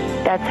too.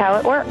 That's how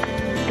it works.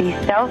 These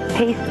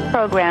self-paced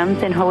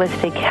programs in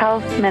holistic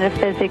health,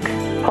 metaphysics,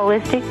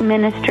 holistic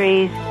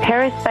ministries,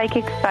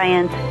 parapsychic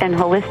science, and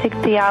holistic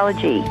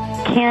theology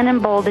can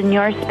embolden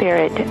your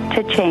spirit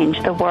to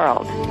change the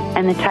world.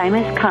 And the time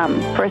has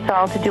come for us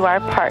all to do our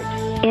part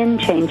in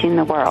changing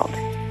the world.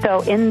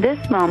 So in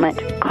this moment,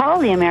 call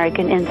the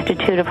American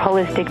Institute of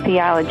Holistic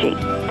Theology.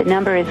 The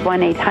number is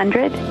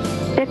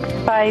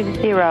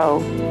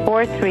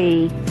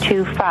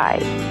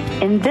 1-800-650-4325.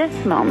 In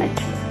this moment,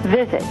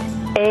 visit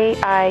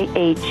aiht.edu.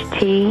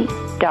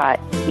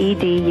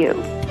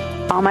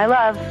 All my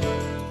love.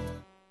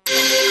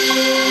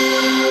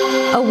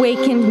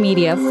 Awakened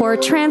Media for a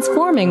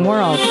transforming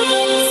world.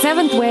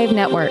 Seventh Wave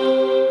Network.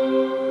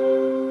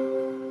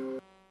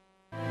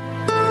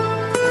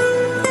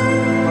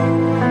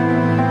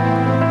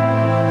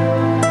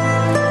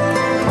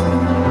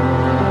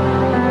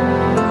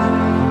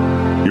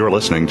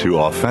 Listening to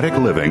Authentic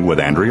Living with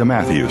Andrea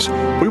Matthews.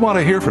 We want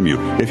to hear from you.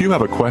 If you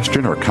have a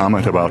question or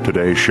comment about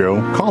today's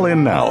show, call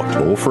in now,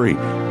 toll free,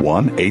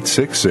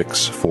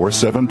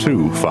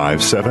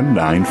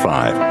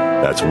 1-866-472-5795.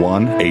 That's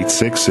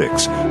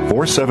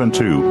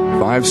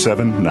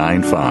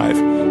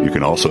 1-866-472-5795. You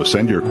can also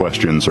send your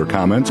questions or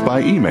comments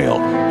by email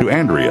to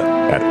Andrea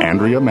at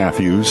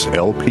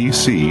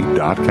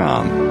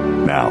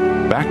AndreaMatthewsLPC.com. Now,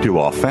 back to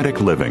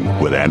Authentic Living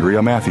with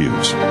Andrea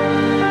Matthews.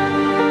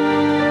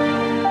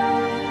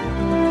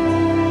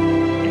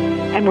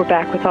 And we're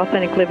back with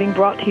Authentic Living,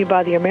 brought to you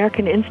by the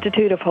American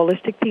Institute of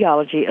Holistic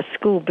Theology, a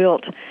school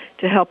built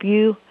to help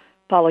you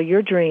follow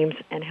your dreams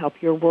and help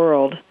your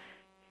world.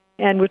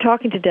 And we're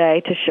talking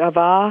today to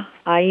Chavah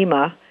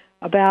Aima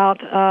about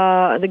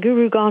the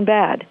guru gone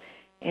bad.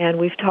 And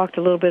we've talked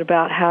a little bit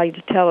about how you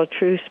tell a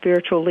true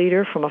spiritual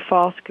leader from a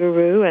false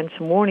guru and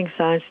some warning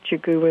signs that your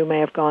guru may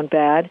have gone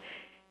bad.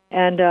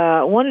 And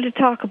wanted to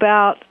talk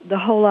about the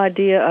whole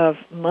idea of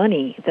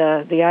money,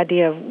 the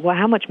idea of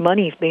how much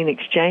money is being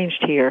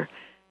exchanged here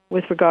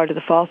with regard to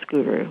the false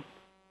guru.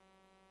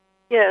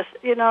 Yes,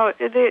 you know,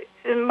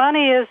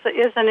 money is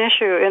an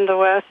issue in the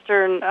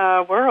Western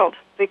world,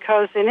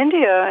 because in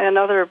India and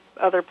other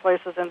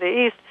places in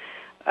the East,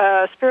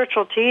 a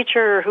spiritual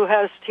teacher who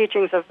has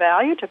teachings of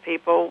value to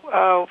people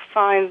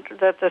find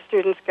that the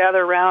students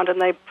gather around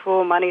and they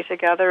pool money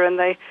together and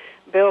they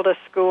build a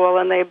school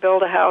and they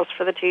build a house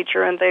for the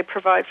teacher and they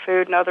provide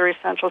food and other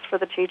essentials for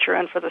the teacher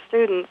and for the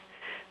students.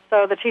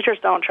 So the teachers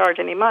don't charge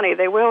any money.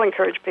 They will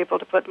encourage people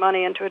to put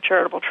money into a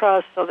charitable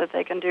trust so that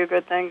they can do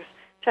good things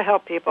to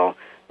help people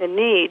in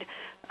need.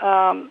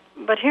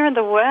 But here in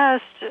the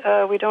West,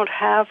 we don't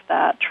have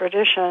that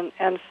tradition,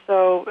 and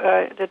so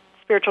the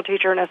spiritual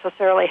teacher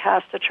necessarily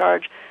has to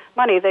charge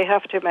money. They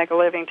have to make a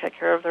living, take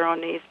care of their own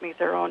needs, meet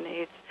their own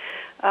needs.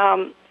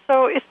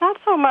 So it's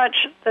not so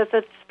much that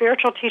the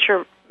spiritual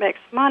teacher makes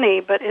money,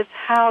 but it's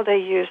how they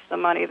use the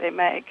money they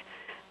make,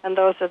 and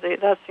that's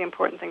the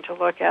important thing to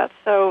look at.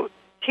 So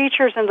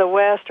teachers in the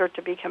West are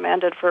to be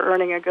commended for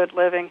earning a good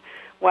living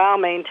while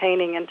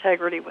maintaining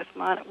integrity with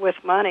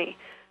money.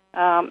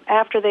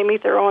 After they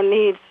meet their own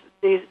needs,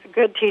 the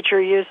good teacher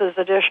uses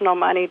additional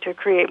money to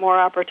create more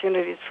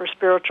opportunities for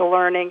spiritual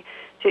learning,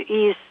 to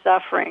ease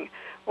suffering,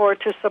 or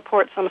to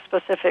support some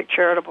specific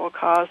charitable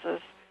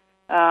causes.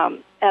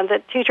 And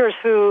that teachers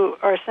who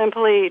are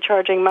simply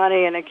charging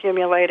money and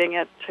accumulating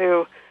it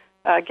to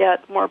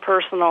get more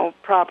personal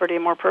property,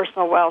 more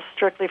personal wealth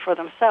strictly for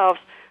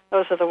themselves,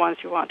 those are the ones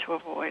you want to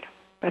avoid.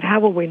 But how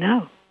will we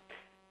know?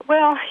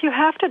 Well, you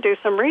have to do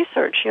some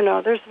research. You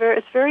know,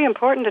 it's very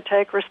important to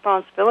take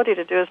responsibility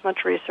to do as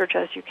much research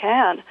as you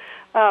can.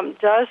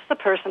 Does the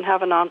person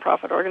have a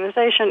nonprofit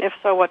organization? If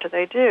so, what do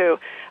they do?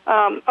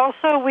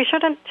 Also, we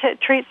shouldn't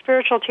treat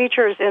spiritual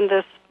teachers in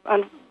this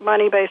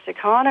money-based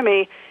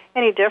economy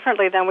any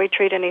differently than we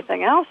treat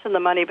anything else in the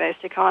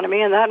money-based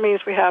economy, and that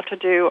means we have to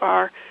do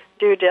our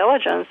due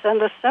diligence. And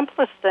the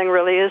simplest thing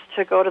really is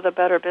to go to the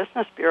Better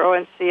Business Bureau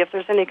and see if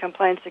there's any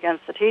complaints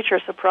against the teacher.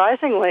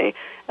 Surprisingly,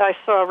 I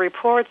saw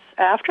reports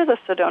after the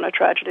Sedona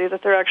tragedy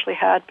that there actually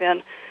had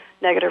been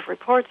negative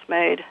reports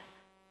made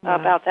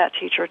about that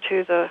teacher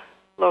to the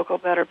local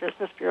Better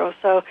Business Bureau.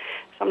 So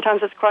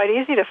sometimes it's quite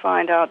easy to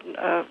find out,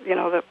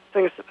 the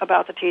things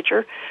about the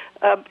teacher.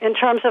 In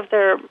terms of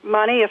their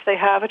money, if they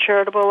have a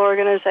charitable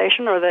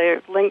organization or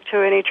they're linked to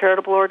any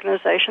charitable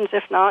organizations,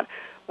 if not,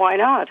 why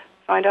not?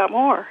 Find out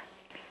more.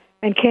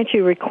 And can't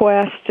you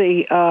request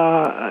a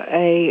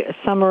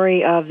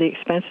summary of the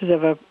expenses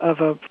of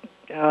a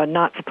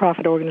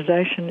not-for-profit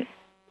organization?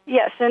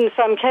 Yes, in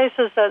some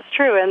cases that's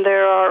true, and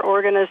there are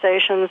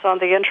organizations on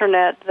the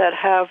Internet that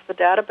have the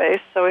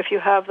database. So if you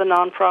have the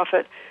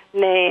nonprofit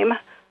name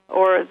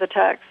or the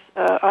tax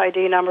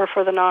ID number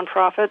for the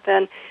nonprofit,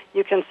 then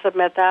you can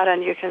submit that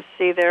and you can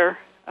see their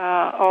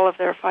all of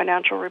their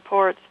financial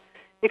reports.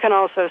 You can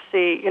also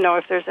see,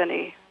 if there's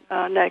any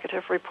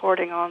negative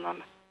reporting on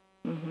them.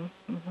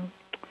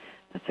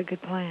 That's a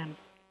good plan.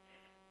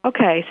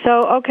 Okay,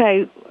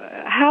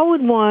 how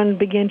would one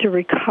begin to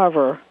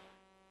recover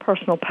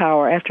personal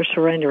power after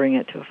surrendering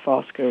it to a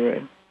false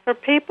guru? For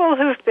people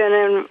who've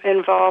been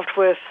involved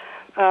with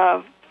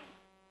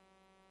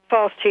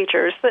false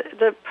teachers,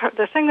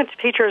 the thing that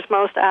the teacher is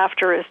most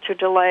after is to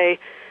delay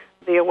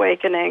the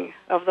awakening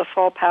of the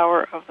full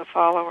power of the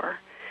follower.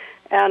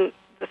 And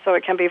so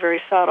it can be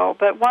very subtle.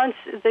 But once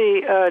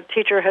the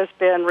teacher has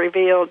been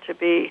revealed to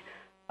be,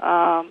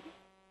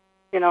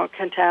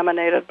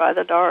 contaminated by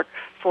the dark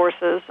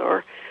forces,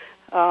 or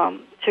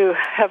to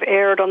have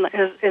erred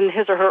in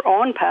his or her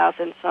own path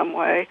in some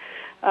way,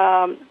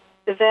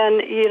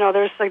 then,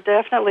 there's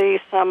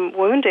definitely some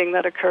wounding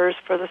that occurs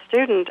for the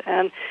student.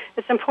 And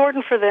it's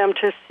important for them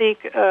to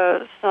seek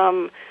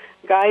some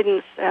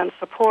guidance and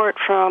support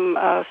from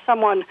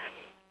someone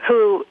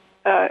who,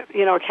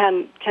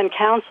 can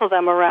counsel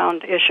them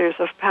around issues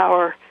of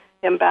power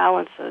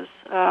imbalances.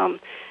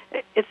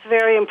 It's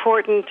very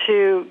important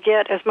to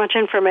get as much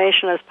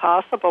information as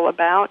possible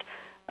about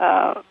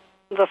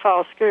the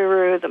false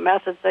guru, the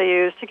methods they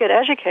use, to get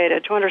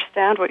educated, to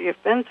understand what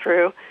you've been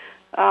through.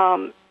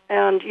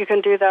 And you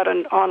can do that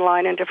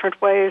online in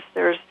different ways.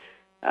 There's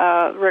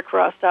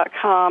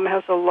rickross.com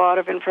has a lot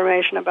of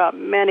information about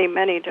many,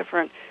 many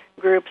different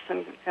groups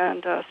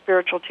and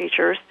spiritual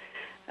teachers,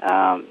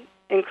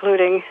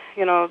 including,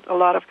 a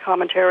lot of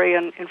commentary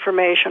and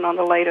information on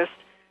the latest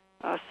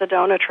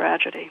Sedona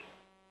tragedy.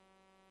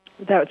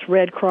 That's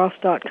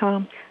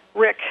redcross.com?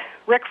 Rick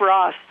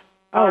Ross.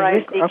 Oh,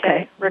 Rick,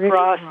 okay. Rick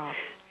Ross.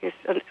 He's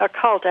an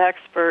occult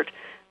expert,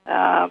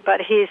 but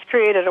he's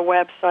created a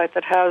website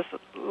that has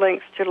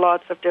links to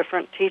lots of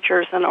different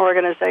teachers and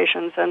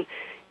organizations, and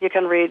you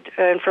can read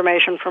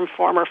information from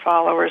former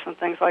followers and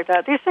things like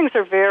that. These things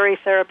are very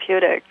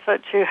therapeutic. So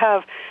to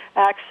have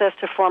access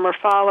to former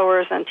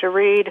followers and to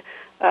read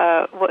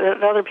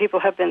what other people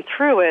have been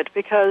through it,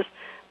 because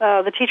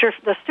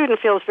the student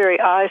feels very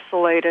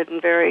isolated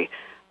and very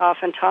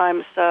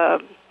oftentimes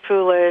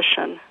foolish,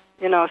 and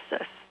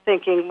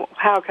thinking,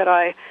 how could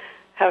I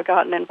have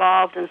gotten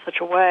involved in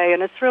such a way?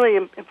 And it's really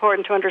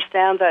important to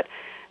understand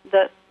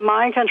that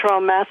mind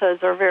control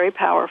methods are very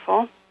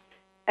powerful,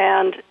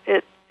 and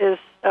it is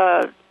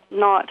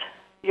not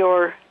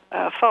your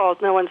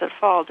fault. No one's at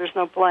fault. There's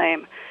no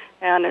blame.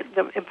 And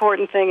the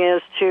important thing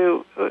is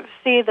to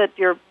see that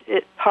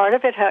part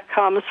of it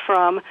comes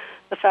from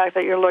the fact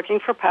that you're looking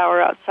for power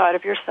outside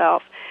of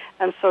yourself.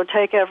 And so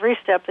take every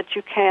step that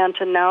you can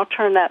to now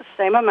turn that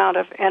same amount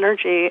of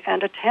energy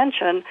and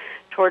attention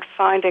toward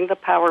finding the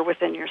power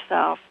within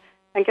yourself,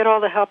 and get all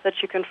the help that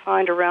you can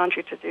find around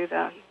you to do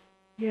that.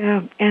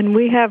 Yeah, and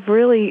we have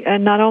really,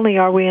 and not only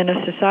are we in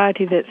a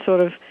society that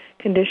sort of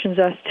conditions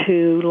us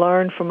to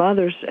learn from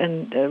others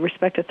and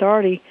respect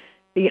authority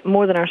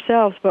more than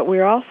ourselves, but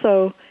we're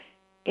also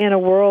in a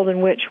world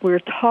in which we're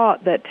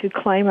taught that to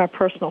claim our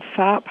personal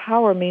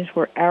power means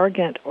we're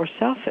arrogant or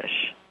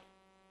selfish.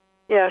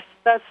 Yes,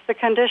 that's the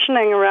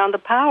conditioning around the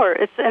power.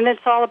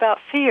 It's all about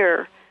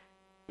fear.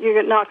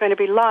 You're not going to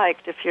be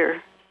liked if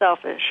you're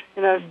selfish.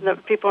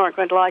 People aren't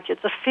going to like you.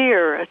 It's a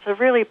fear. It's a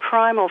really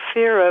primal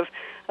fear of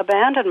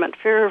abandonment,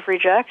 fear of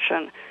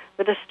rejection.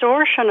 The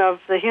distortion of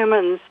the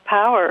human's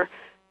power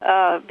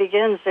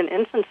begins in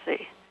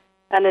infancy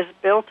and is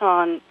built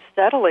on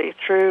steadily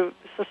through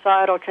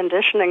societal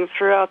conditioning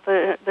throughout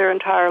their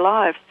entire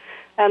lives.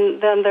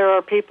 And then there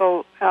are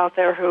people out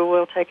there who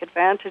will take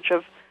advantage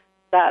of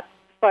that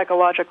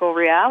psychological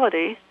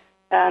reality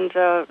and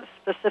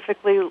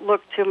specifically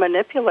look to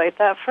manipulate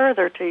that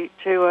further to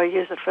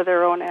use it for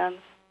their own ends.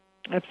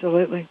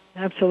 Absolutely.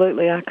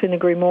 I couldn't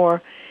agree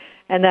more.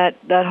 And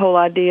that whole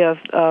idea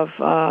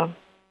of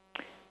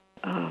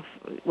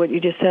what you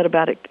just said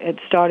about it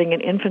starting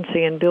in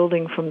infancy and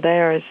building from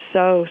there is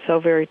so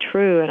very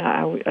true. And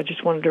I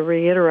just wanted to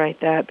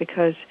reiterate that,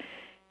 because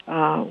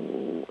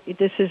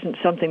this isn't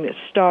something that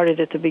started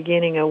at the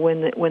beginning of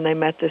when they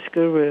met this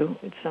guru.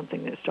 It's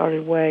something that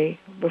started way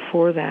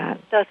before that.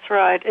 That's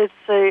right. It's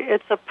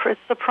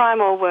the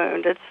primal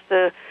wound. It's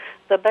the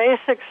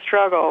basic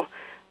struggle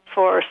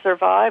for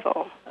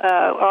survival.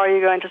 Are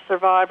you going to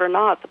survive or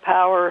not? The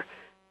power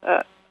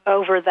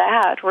over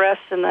that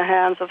rests in the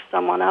hands of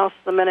someone else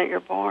the minute you're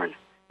born.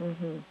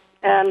 Mm-hmm.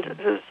 And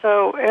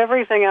so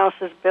everything else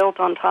is built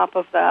on top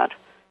of that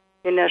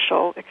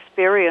initial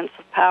experience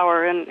of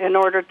power. And in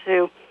order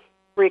to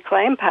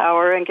reclaim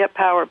power and get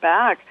power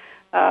back,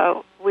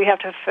 we have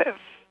to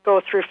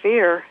go through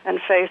fear and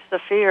face the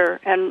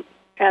fear and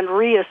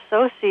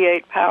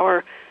reassociate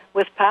power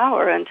with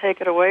power and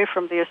take it away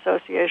from the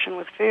association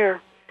with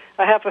fear.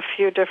 I have a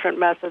few different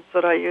methods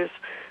that I use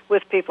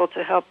with people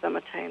to help them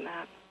attain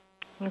that.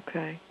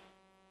 Okay.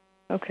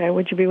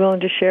 Would you be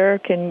willing to share?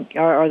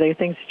 Are there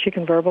things that you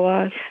can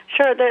verbalize?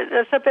 Sure.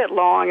 It's a bit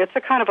long. It's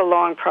a kind of a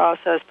long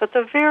process. But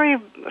the very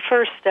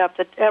first step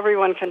that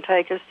everyone can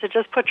take is to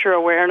just put your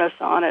awareness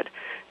on it.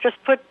 Just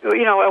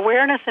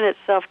awareness in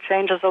itself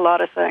changes a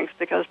lot of things,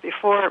 because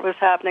before it was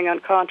happening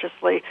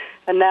unconsciously,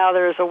 and now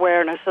there is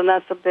awareness, and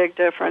that's a big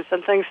difference.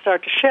 And things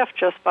start to shift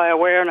just by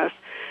awareness.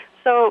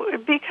 So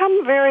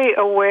become very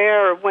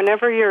aware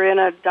whenever you're in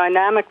a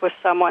dynamic with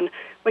someone,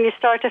 when you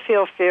start to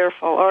feel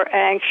fearful or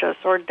anxious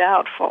or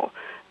doubtful,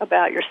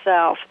 about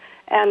yourself,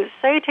 and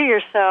say to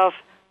yourself,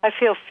 I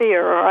feel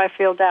fear, or I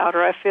feel doubt,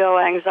 or I feel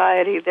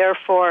anxiety,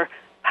 therefore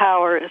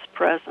power is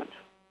present.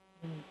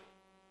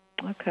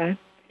 Okay.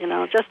 You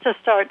know, just to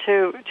start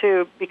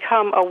to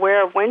become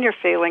aware of when you're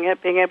feeling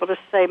it, being able to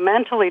say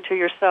mentally to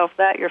yourself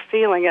that you're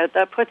feeling it,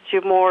 that puts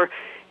you more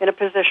in a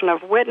position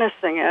of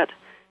witnessing it,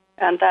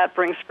 and that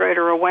brings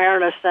greater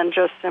awareness than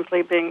just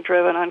simply being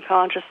driven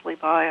unconsciously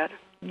by it.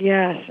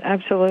 Yes,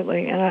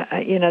 absolutely.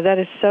 And, that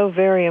is so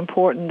very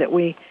important that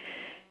we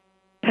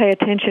pay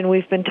attention.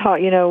 We've been taught,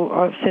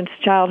 since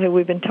childhood,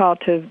 we've been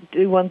taught to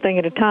do one thing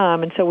at a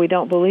time, and so we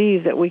don't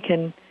believe that we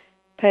can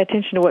pay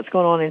attention to what's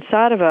going on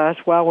inside of us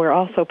while we're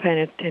also paying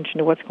attention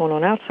to what's going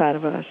on outside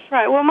of us.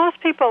 Right. Well, most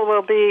people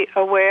will be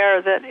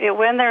aware that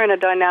when they're in a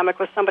dynamic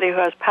with somebody who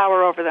has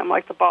power over them,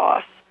 like the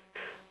boss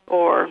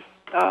or,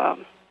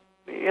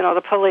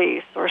 the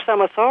police or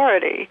some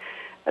authority,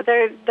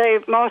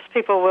 most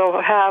people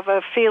will have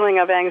a feeling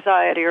of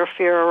anxiety or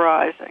fear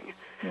arising.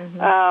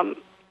 Mm-hmm.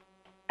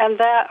 And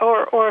that,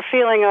 or a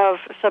feeling of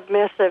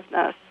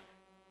submissiveness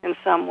in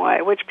some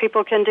way, which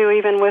people can do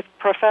even with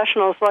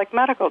professionals like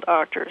medical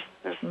doctors.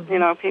 There's,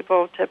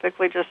 people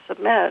typically just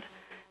submit.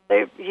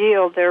 They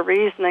yield their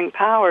reasoning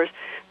powers.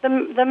 The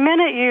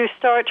minute you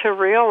start to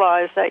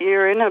realize that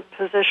you're in a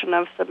position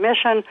of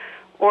submission,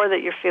 or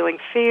that you're feeling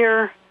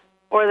fear,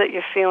 or that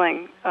you're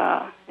feeling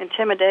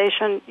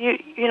intimidation,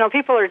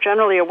 people are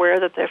generally aware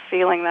that they're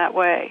feeling that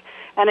way,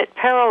 and it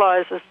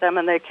paralyzes them,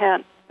 and they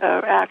can't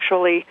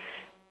actually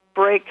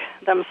break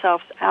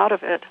themselves out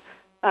of it.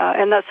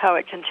 And that's how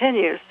it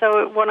continues.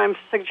 So what I'm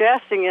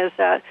suggesting is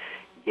that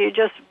you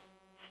just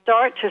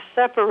start to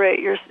separate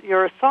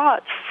your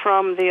thoughts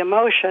from the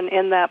emotion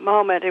in that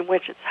moment in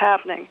which it's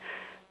happening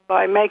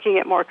by making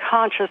it more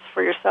conscious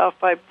for yourself,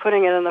 by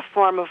putting it in the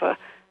form of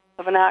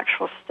an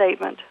actual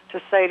statement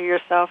to say to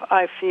yourself,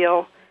 I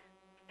feel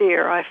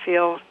fear, I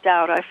feel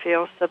doubt, I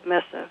feel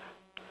submissive.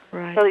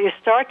 Right. So that you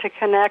start to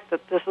connect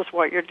that this is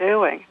what you're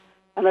doing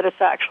and that it's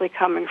actually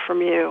coming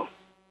from you.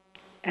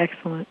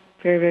 Excellent.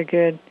 Very, very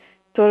good.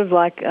 Sort of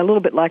like a little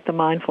bit like the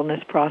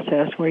mindfulness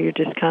process, where you're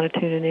just kind of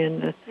tuning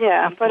in.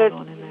 But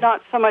it's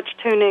not so much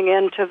tuning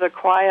into the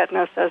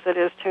quietness as it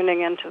is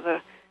tuning into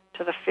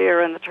the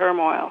fear and the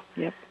turmoil.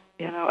 Yep.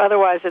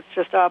 Otherwise, it's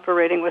just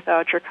operating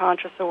without your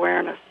conscious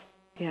awareness.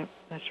 Yep,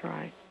 that's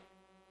right.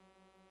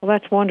 Well,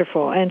 that's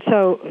wonderful. And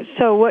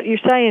so what you're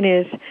saying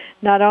is,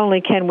 not only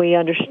can we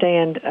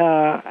understand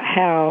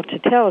how to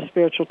tell a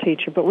spiritual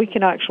teacher, but we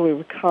can actually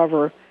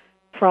recover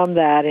from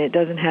that. It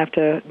doesn't have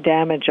to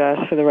damage us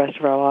for the rest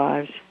of our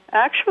lives.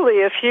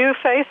 Actually, if you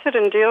face it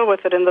and deal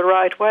with it in the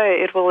right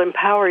way, it will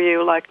empower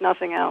you like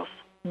nothing else.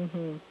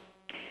 Mm-hmm.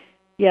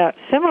 Yeah,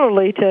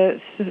 similarly to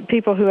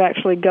people who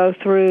actually go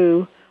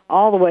through,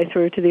 all the way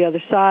through to the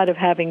other side of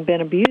having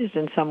been abused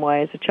in some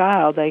way as a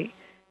child, they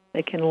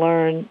can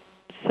learn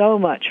so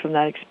much from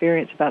that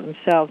experience about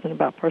themselves and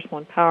about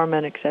personal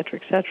empowerment, et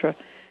cetera,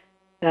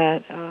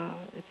 that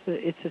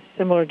it's a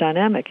similar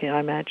dynamic, I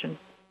imagine.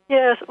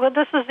 Yes, well,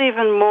 this is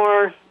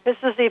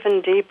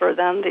even deeper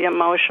than the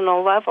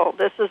emotional level.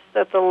 This is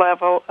at the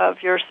level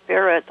of your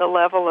spirit, the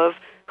level of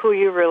who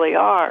you really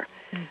are,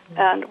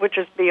 and which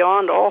is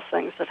beyond all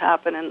things that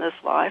happen in this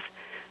life.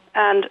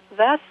 And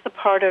that's the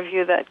part of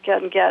you that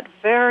can get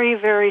very,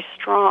 very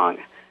strong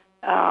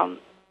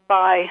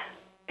by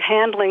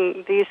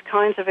handling these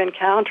kinds of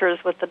encounters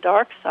with the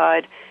dark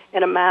side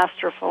in a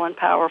masterful and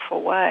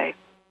powerful way.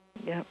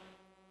 Yep.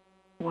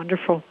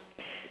 Wonderful.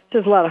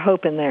 There's a lot of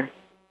hope in there.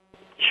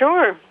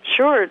 Sure.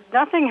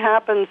 Nothing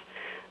happens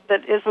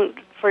that isn't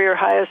for your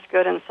highest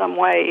good in some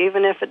way,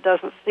 even if it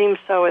doesn't seem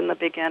so in the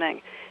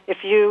beginning.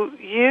 If you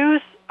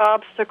use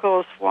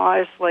obstacles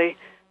wisely,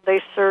 they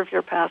serve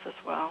your path as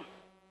well.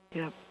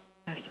 Yep,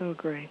 I so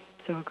agree.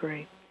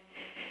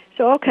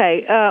 So,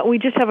 okay, we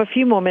just have a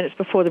few more minutes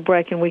before the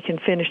break, and we can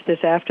finish this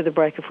after the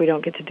break if we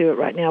don't get to do it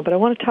right now. But I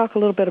want to talk a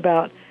little bit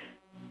about,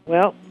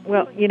 well,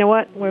 you know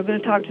what? We're going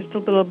to talk just a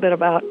little bit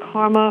about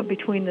karma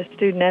between the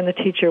student and the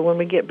teacher when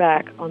we get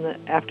back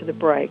after the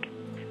break.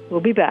 We'll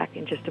be back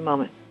in just a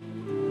moment.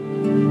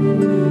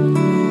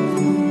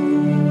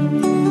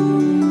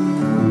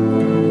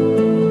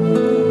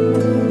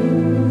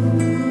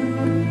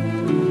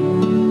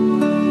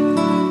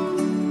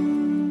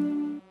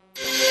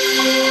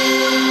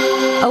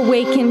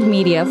 Awakened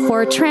media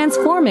for a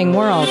transforming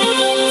world.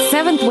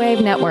 Seventh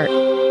Wave Network.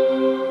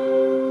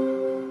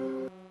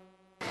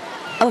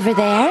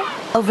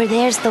 Over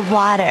there's the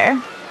water.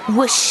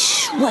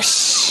 Whoosh,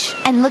 whoosh.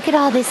 And look at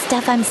all this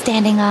stuff I'm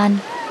standing on.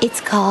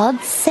 It's called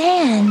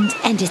sand,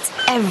 and it's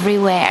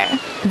everywhere.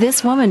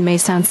 This woman may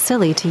sound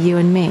silly to you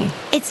and me.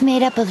 It's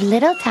made up of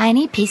little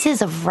tiny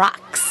pieces of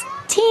rocks.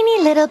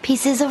 Teeny little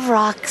pieces of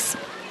rocks.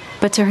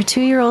 But to her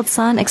 2-year-old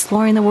son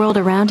exploring the world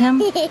around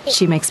him,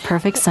 she makes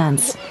perfect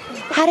sense.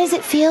 How does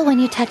it feel when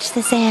you touch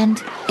the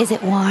sand? Is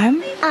it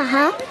warm?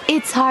 Uh-huh.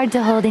 It's hard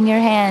to hold in your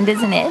hand,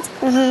 isn't it?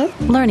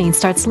 Mm-hmm. Learning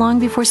starts long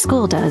before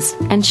school does,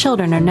 and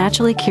children are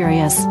naturally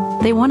curious.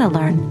 They want to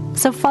learn,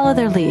 so follow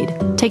their lead.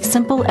 Take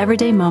simple,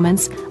 everyday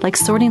moments like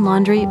sorting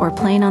laundry or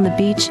playing on the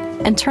beach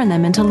and turn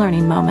them into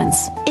learning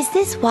moments. Is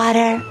this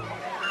water?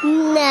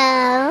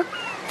 No.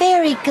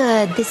 Very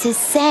good. This is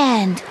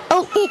sand.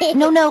 Oh,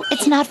 no,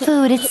 it's not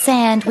food. It's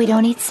sand. We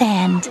don't eat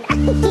sand.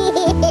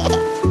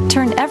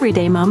 Turn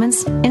everyday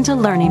moments into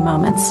learning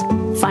moments.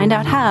 Find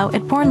out how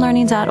at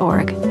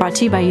bornlearning.org. Brought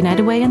to you by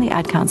United Way and the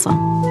Ad Council.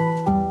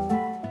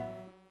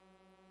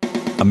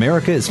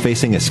 America is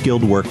facing a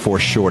skilled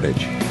workforce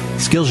shortage.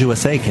 Skills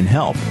USA can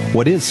help.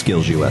 What is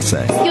Skills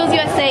USA? Skills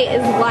USA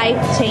is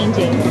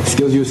life-changing.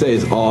 Skills USA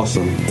is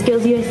awesome.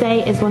 Skills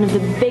USA is one of the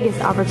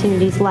biggest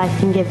opportunities life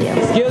can give you.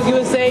 Skills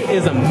USA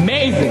is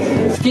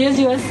amazing. Skills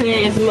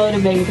USA is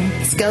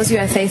motivating. Skills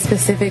USA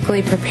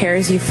specifically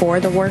prepares you for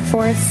the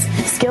workforce.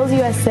 Skills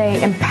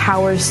USA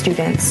empowers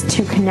students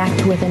to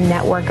connect with a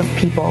network of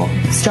people,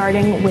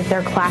 starting with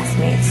their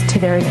classmates, to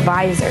their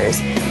advisors,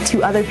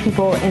 to other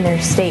people in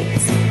their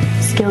states.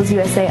 Skills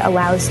USA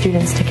allows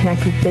students to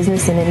connect with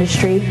business and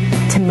industry,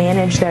 to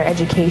manage their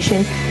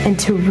education, and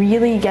to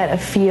really get a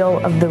feel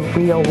of the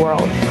real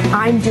world.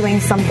 I'm doing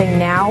something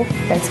now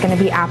that's going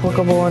to be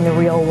applicable in the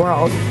real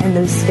world, and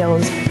those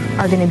skills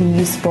are going to be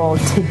useful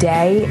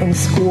today in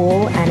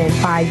school and in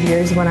 5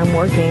 years when I'm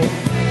working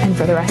and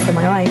for the rest of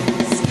my life.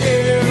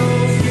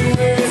 Skills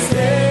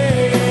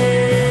USA,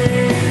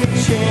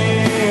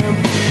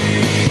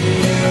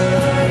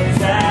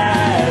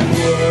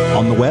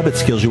 On the web at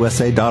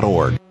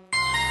skillsusa.org.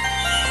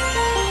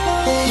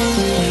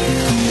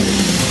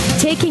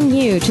 Taking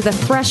you to the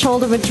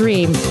threshold of a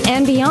dream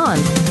and beyond.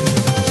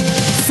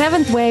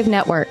 Seventh Wave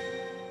Network.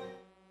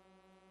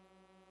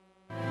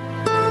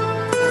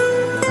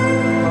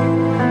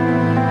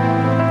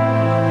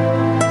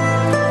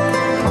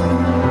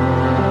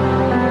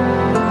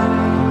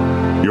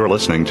 You're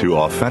listening to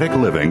Authentic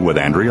Living with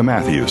Andrea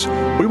Matthews.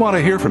 We want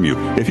to hear from you.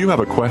 If you have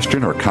a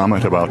question or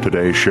comment about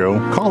today's show,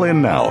 call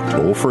in now,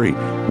 toll free,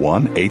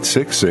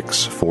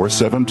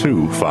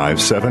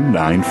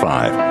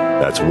 1-866-472-5795.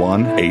 That's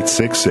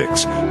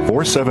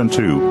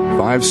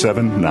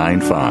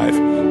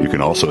 1-866-472-5795. You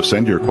can also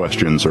send your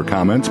questions or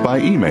comments by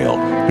email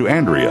to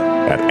Andrea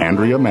at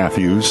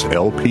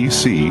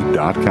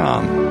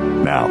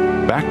AndreaMatthewsLPC.com. Now,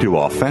 back to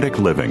Authentic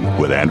Living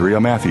with Andrea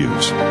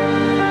Matthews.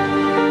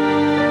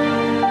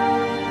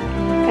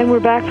 And we're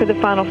back for the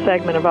final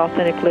segment of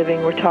Authentic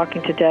Living. We're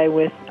talking today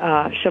with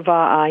Chavah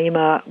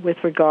Aima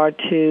with regard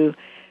to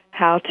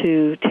how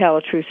to tell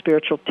a true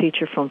spiritual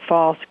teacher from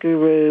false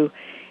guru.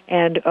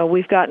 And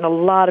we've gotten a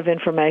lot of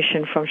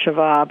information from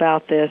Chavah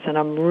about this, and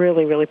I'm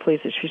really, really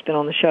pleased that she's been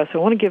on the show. So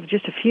I want to give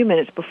just a few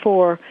minutes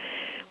before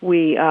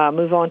we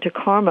move on to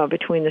karma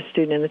between the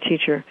student and the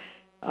teacher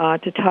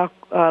to talk,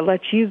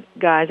 let you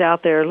guys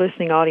out there,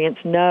 listening audience,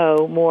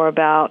 know more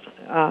about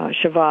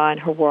Chavah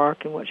and her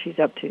work and what she's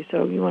up to.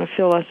 So you want to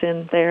fill us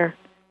in there?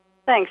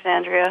 Thanks,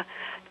 Andrea.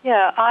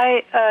 Yeah,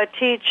 I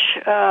teach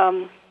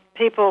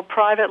people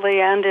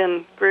privately and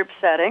in group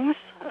settings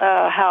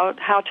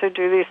how to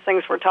do these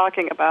things we're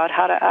talking about,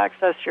 how to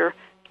access your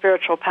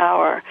spiritual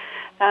power.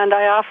 And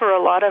I offer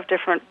a lot of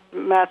different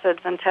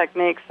methods and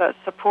techniques that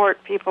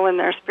support people in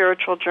their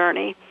spiritual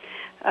journey.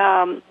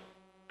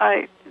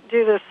 I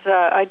do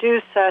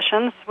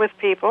sessions with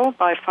people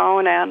by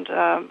phone and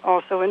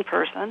also in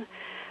person.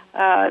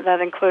 That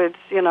includes,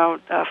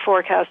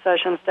 forecast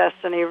sessions,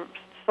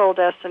 soul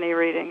destiny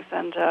readings,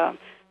 and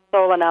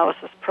soul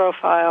analysis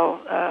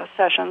profile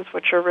sessions,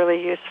 which are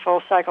really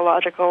useful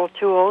psychological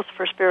tools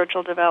for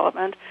spiritual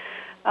development.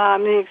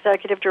 I'm the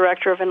executive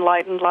director of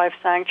Enlightened Life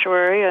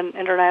Sanctuary, an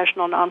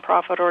international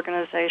nonprofit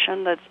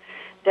organization that's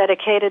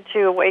dedicated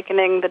to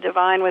awakening the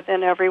divine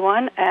within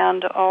everyone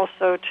and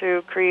also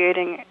to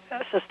creating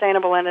a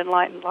sustainable and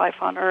enlightened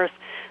life on earth.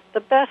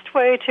 The best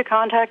way to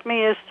contact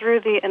me is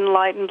through the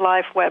Enlightened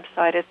Life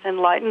website. It's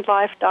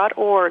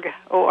enlightenedlife.org,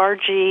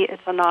 O-R-G.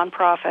 It's a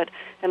nonprofit,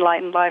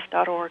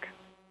 enlightenedlife.org.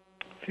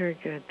 Very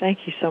good.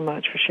 Thank you so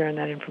much for sharing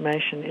that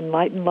information,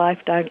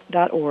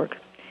 enlightenedlife.org.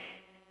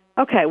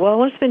 Okay, well,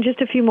 let's spend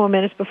just a few more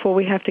minutes before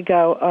we have to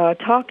go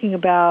talking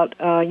about,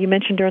 you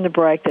mentioned during the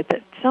break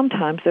that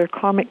sometimes there are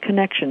karmic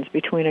connections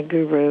between a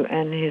guru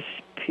and his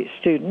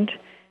student,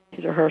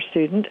 his or her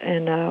student,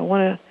 and I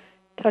want to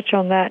touch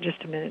on that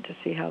just a minute to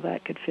see how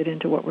that could fit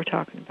into what we're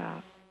talking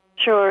about.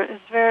 Sure.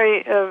 It's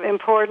very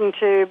important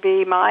to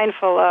be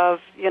mindful of,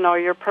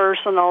 your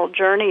personal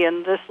journey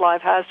in this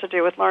life has to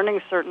do with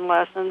learning certain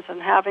lessons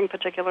and having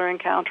particular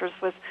encounters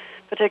with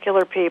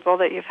particular people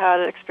that you've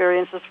had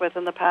experiences with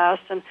in the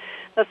past. And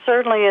that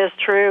certainly is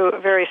true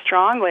very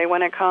strongly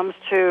when it comes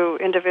to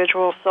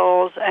individual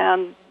souls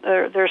and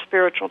their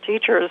spiritual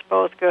teachers,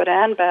 both good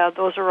and bad.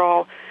 Those are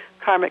all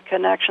karmic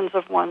connections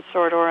of one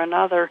sort or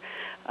another.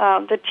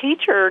 The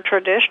teacher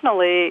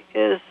traditionally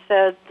is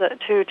said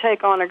to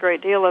take on a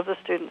great deal of the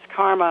student's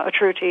karma. A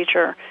true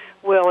teacher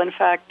will, in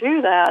fact,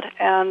 do that,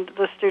 and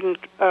the student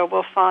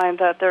will find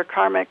that their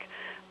karmic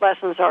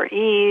lessons are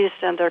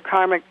eased and their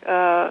karmic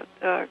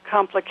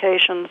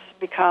complications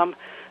become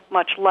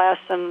much less,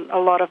 and a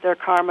lot of their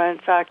karma, in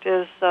fact,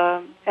 is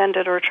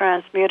ended or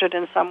transmuted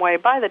in some way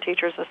by the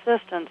teacher's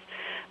assistance.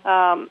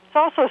 It's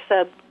also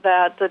said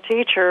that the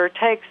teacher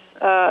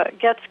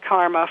gets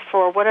karma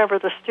for whatever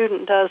the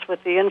student does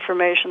with the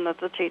information that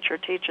the teacher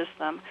teaches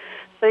them.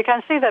 So you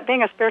can see that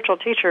being a spiritual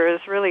teacher is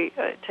really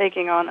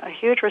taking on a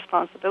huge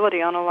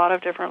responsibility on a lot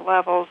of different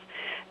levels.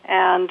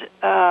 And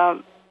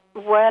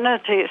when a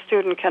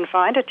student can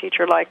find a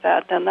teacher like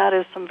that, then that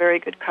is some very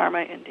good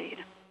karma indeed.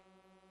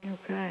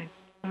 Okay.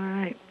 All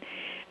right.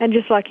 And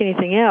just like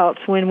anything else,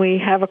 when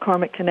we have a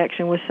karmic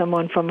connection with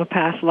someone from a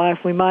past life,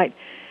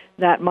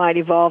 that might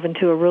evolve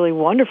into a really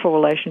wonderful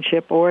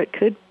relationship, or it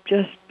could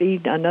just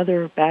be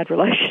another bad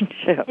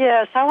relationship.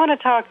 Yes, I want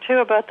to talk, too,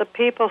 about the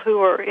people who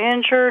are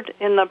injured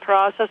in the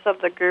process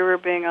of the guru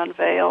being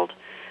unveiled,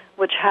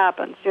 which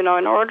happens. In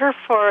order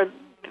for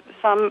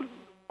some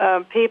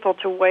people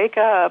to wake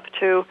up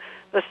to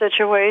the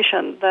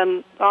situation,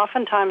 then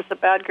oftentimes the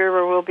bad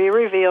guru will be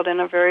revealed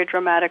in a very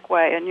dramatic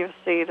way, and you'll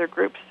see either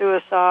group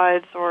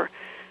suicides or,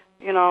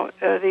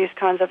 these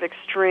kinds of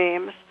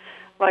extremes,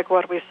 like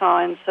what we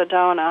saw in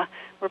Sedona,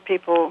 where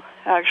people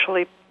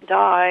actually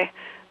die,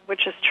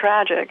 which is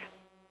tragic.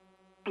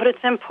 But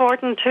it's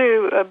important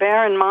to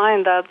bear in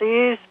mind that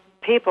these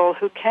people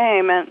who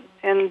came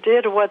and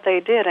did what they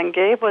did and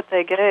gave what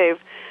they gave,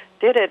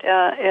 did it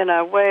in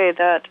a way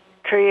that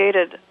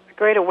created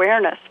great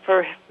awareness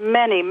for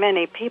many,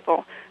 many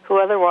people who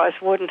otherwise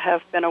wouldn't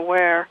have been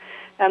aware.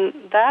 And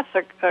that's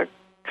a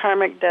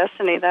karmic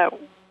destiny that,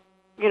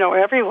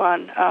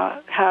 everyone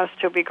has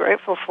to be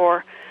grateful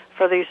for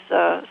these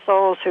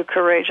souls who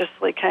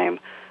courageously came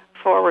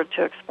forward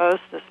to expose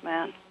this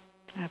man.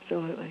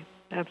 Absolutely.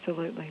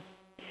 Absolutely.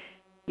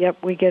 Yep,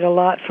 we get a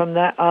lot from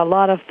that, a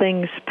lot of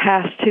things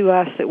passed to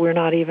us that we're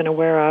not even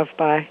aware of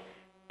by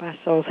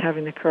souls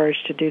having the courage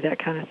to do that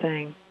kind of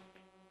thing.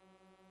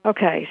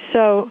 Okay,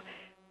 so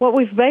what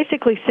we've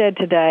basically said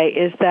today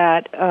is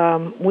that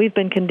we've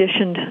been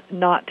conditioned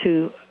not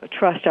to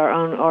trust our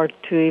own or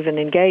to even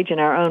engage in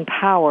our own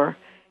power,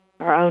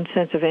 our own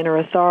sense of inner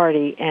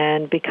authority,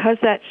 and because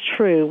that's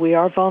true, we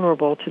are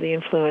vulnerable to the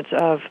influence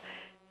of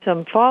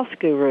some false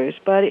gurus,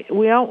 but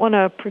we don't want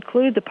to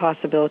preclude the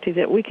possibility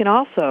that we can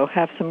also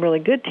have some really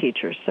good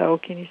teachers. So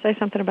can you say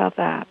something about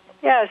that?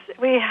 Yes,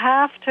 we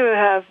have to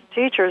have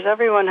teachers.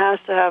 Everyone has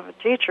to have a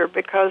teacher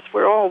because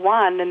we're all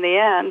one in the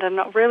end,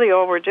 and really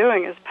all we're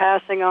doing is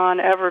passing on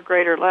ever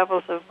greater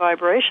levels of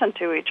vibration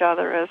to each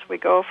other as we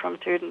go from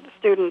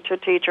student to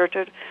teacher,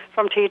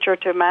 from teacher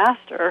to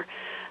master.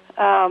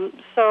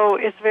 So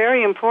it's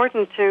very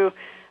important to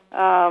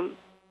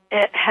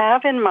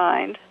have in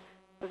mind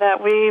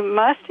that we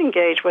must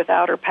engage with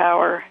outer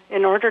power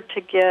in order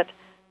to get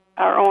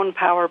our own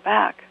power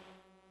back.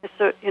 It's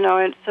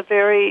a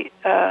very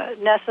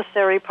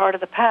necessary part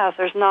of the path.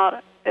 There's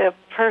not a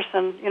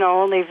person,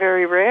 only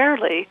very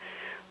rarely,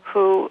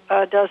 who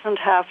doesn't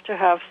have to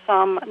have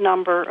some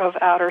number of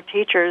outer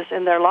teachers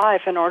in their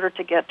life in order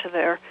to get to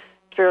their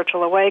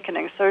spiritual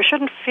awakening. So we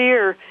shouldn't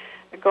fear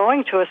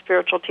going to a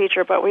spiritual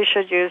teacher, but we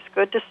should use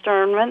good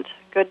discernment,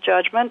 good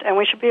judgment, and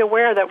we should be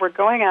aware that we're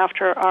going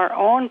after our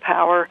own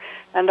power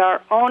and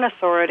our own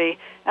authority,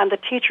 and the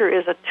teacher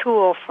is a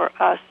tool for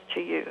us to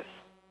use.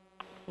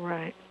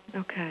 Right.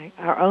 Okay.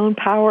 Our own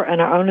power and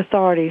our own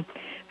authority.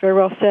 Very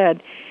well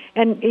said.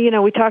 And,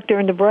 we talked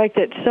during the break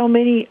that so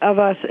many of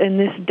us in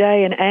this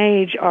day and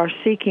age are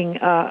seeking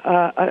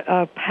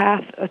a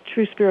path, a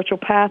true spiritual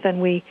path,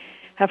 and we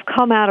have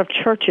come out of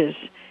churches,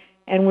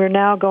 and we're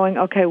now going,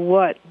 okay,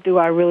 what do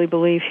I really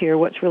believe here?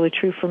 What's really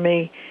true for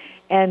me?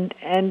 And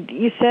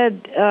you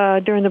said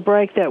during the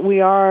break that we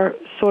are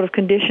sort of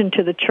conditioned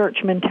to the church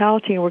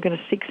mentality, and we're going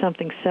to seek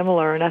something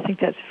similar, and I think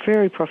that's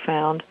very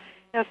profound.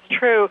 That's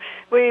true.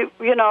 We,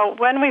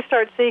 when we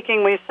start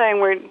seeking, we're saying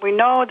we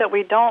know that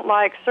we don't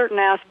like certain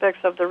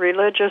aspects of the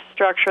religious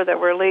structure that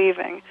we're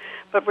leaving,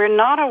 but we're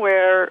not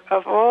aware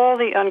of all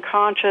the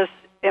unconscious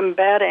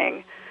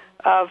embedding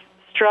of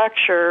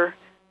structure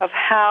of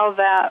how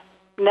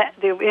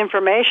the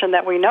information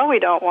that we know we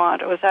don't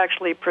want was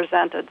actually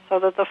presented, so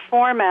that the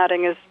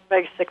formatting is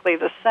basically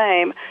the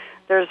same.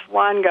 There's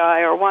one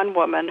guy or one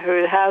woman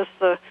who has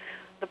the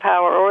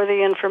power or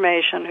the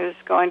information who's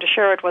going to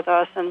share it with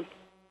us, and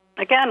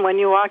again, when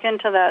you walk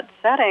into that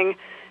setting,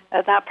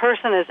 that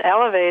person is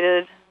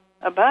elevated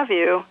above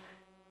you.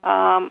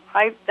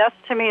 That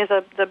to me is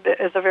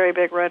a very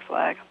big red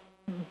flag.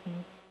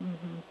 Mm-hmm.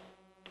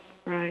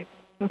 Mm-hmm. Right.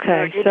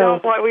 Okay. We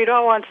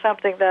don't want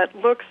something that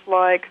looks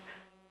like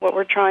what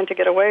we're trying to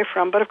get away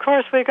from. But of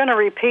course, we're going to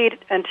repeat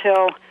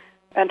until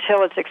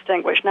it's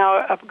extinguished.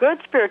 Now, a good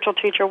spiritual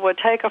teacher would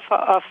take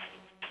a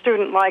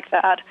student like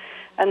that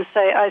and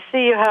say, I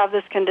see you have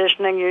this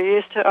conditioning, you're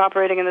used to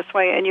operating in this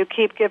way, and you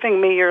keep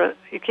giving me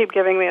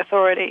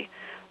authority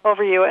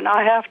over you, and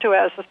I have to,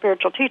 as a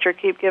spiritual teacher,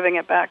 keep giving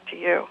it back to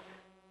you.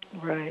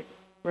 Right.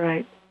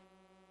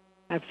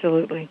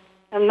 Absolutely.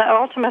 And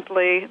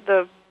ultimately,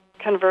 the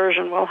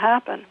conversion will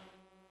happen.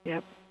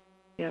 Yep.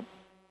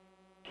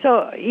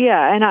 So,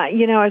 yeah, and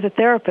as a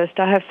therapist,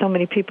 I have so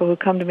many people who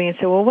come to me and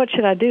say, well, what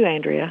should I do,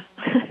 Andrea?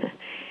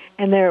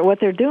 And what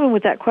they're doing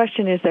with that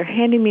question is they're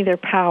handing me their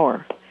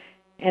power.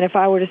 And if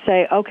I were to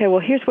say, okay, well,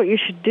 here's what you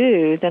should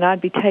do, then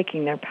I'd be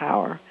taking their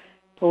power.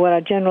 But what I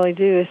generally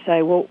do is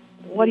say, well,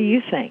 what do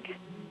you think?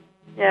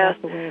 Yes,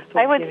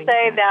 I would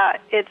say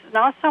that it's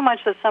not so much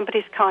that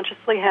somebody's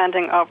consciously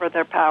handing over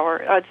their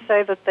power. I'd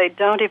say that they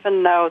don't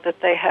even know that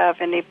they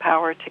have any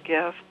power to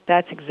give.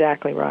 That's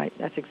exactly right.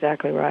 That's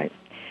exactly right.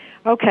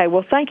 Okay,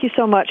 well, thank you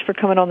so much for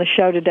coming on the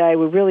show today.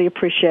 We really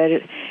appreciate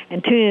it.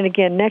 And tune in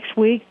again next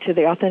week to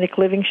the Authentic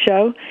Living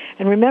Show.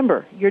 And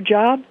remember, your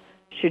job,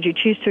 should you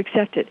choose to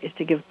accept it, is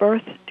to give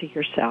birth to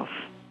yourself.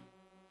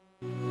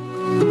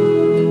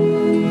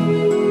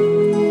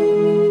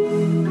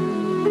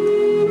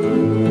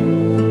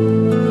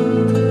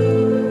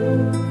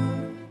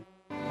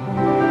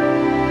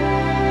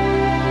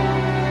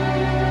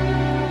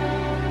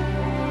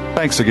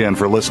 Thanks again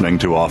for listening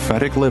to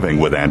Authentic Living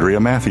with Andrea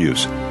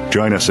Matthews.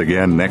 Join us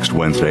again next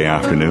Wednesday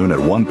afternoon at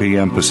 1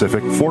 p.m.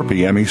 Pacific, 4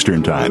 p.m.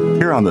 Eastern Time,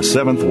 here on the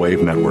Seventh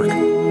Wave Network.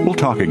 We'll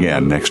talk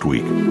again next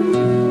week.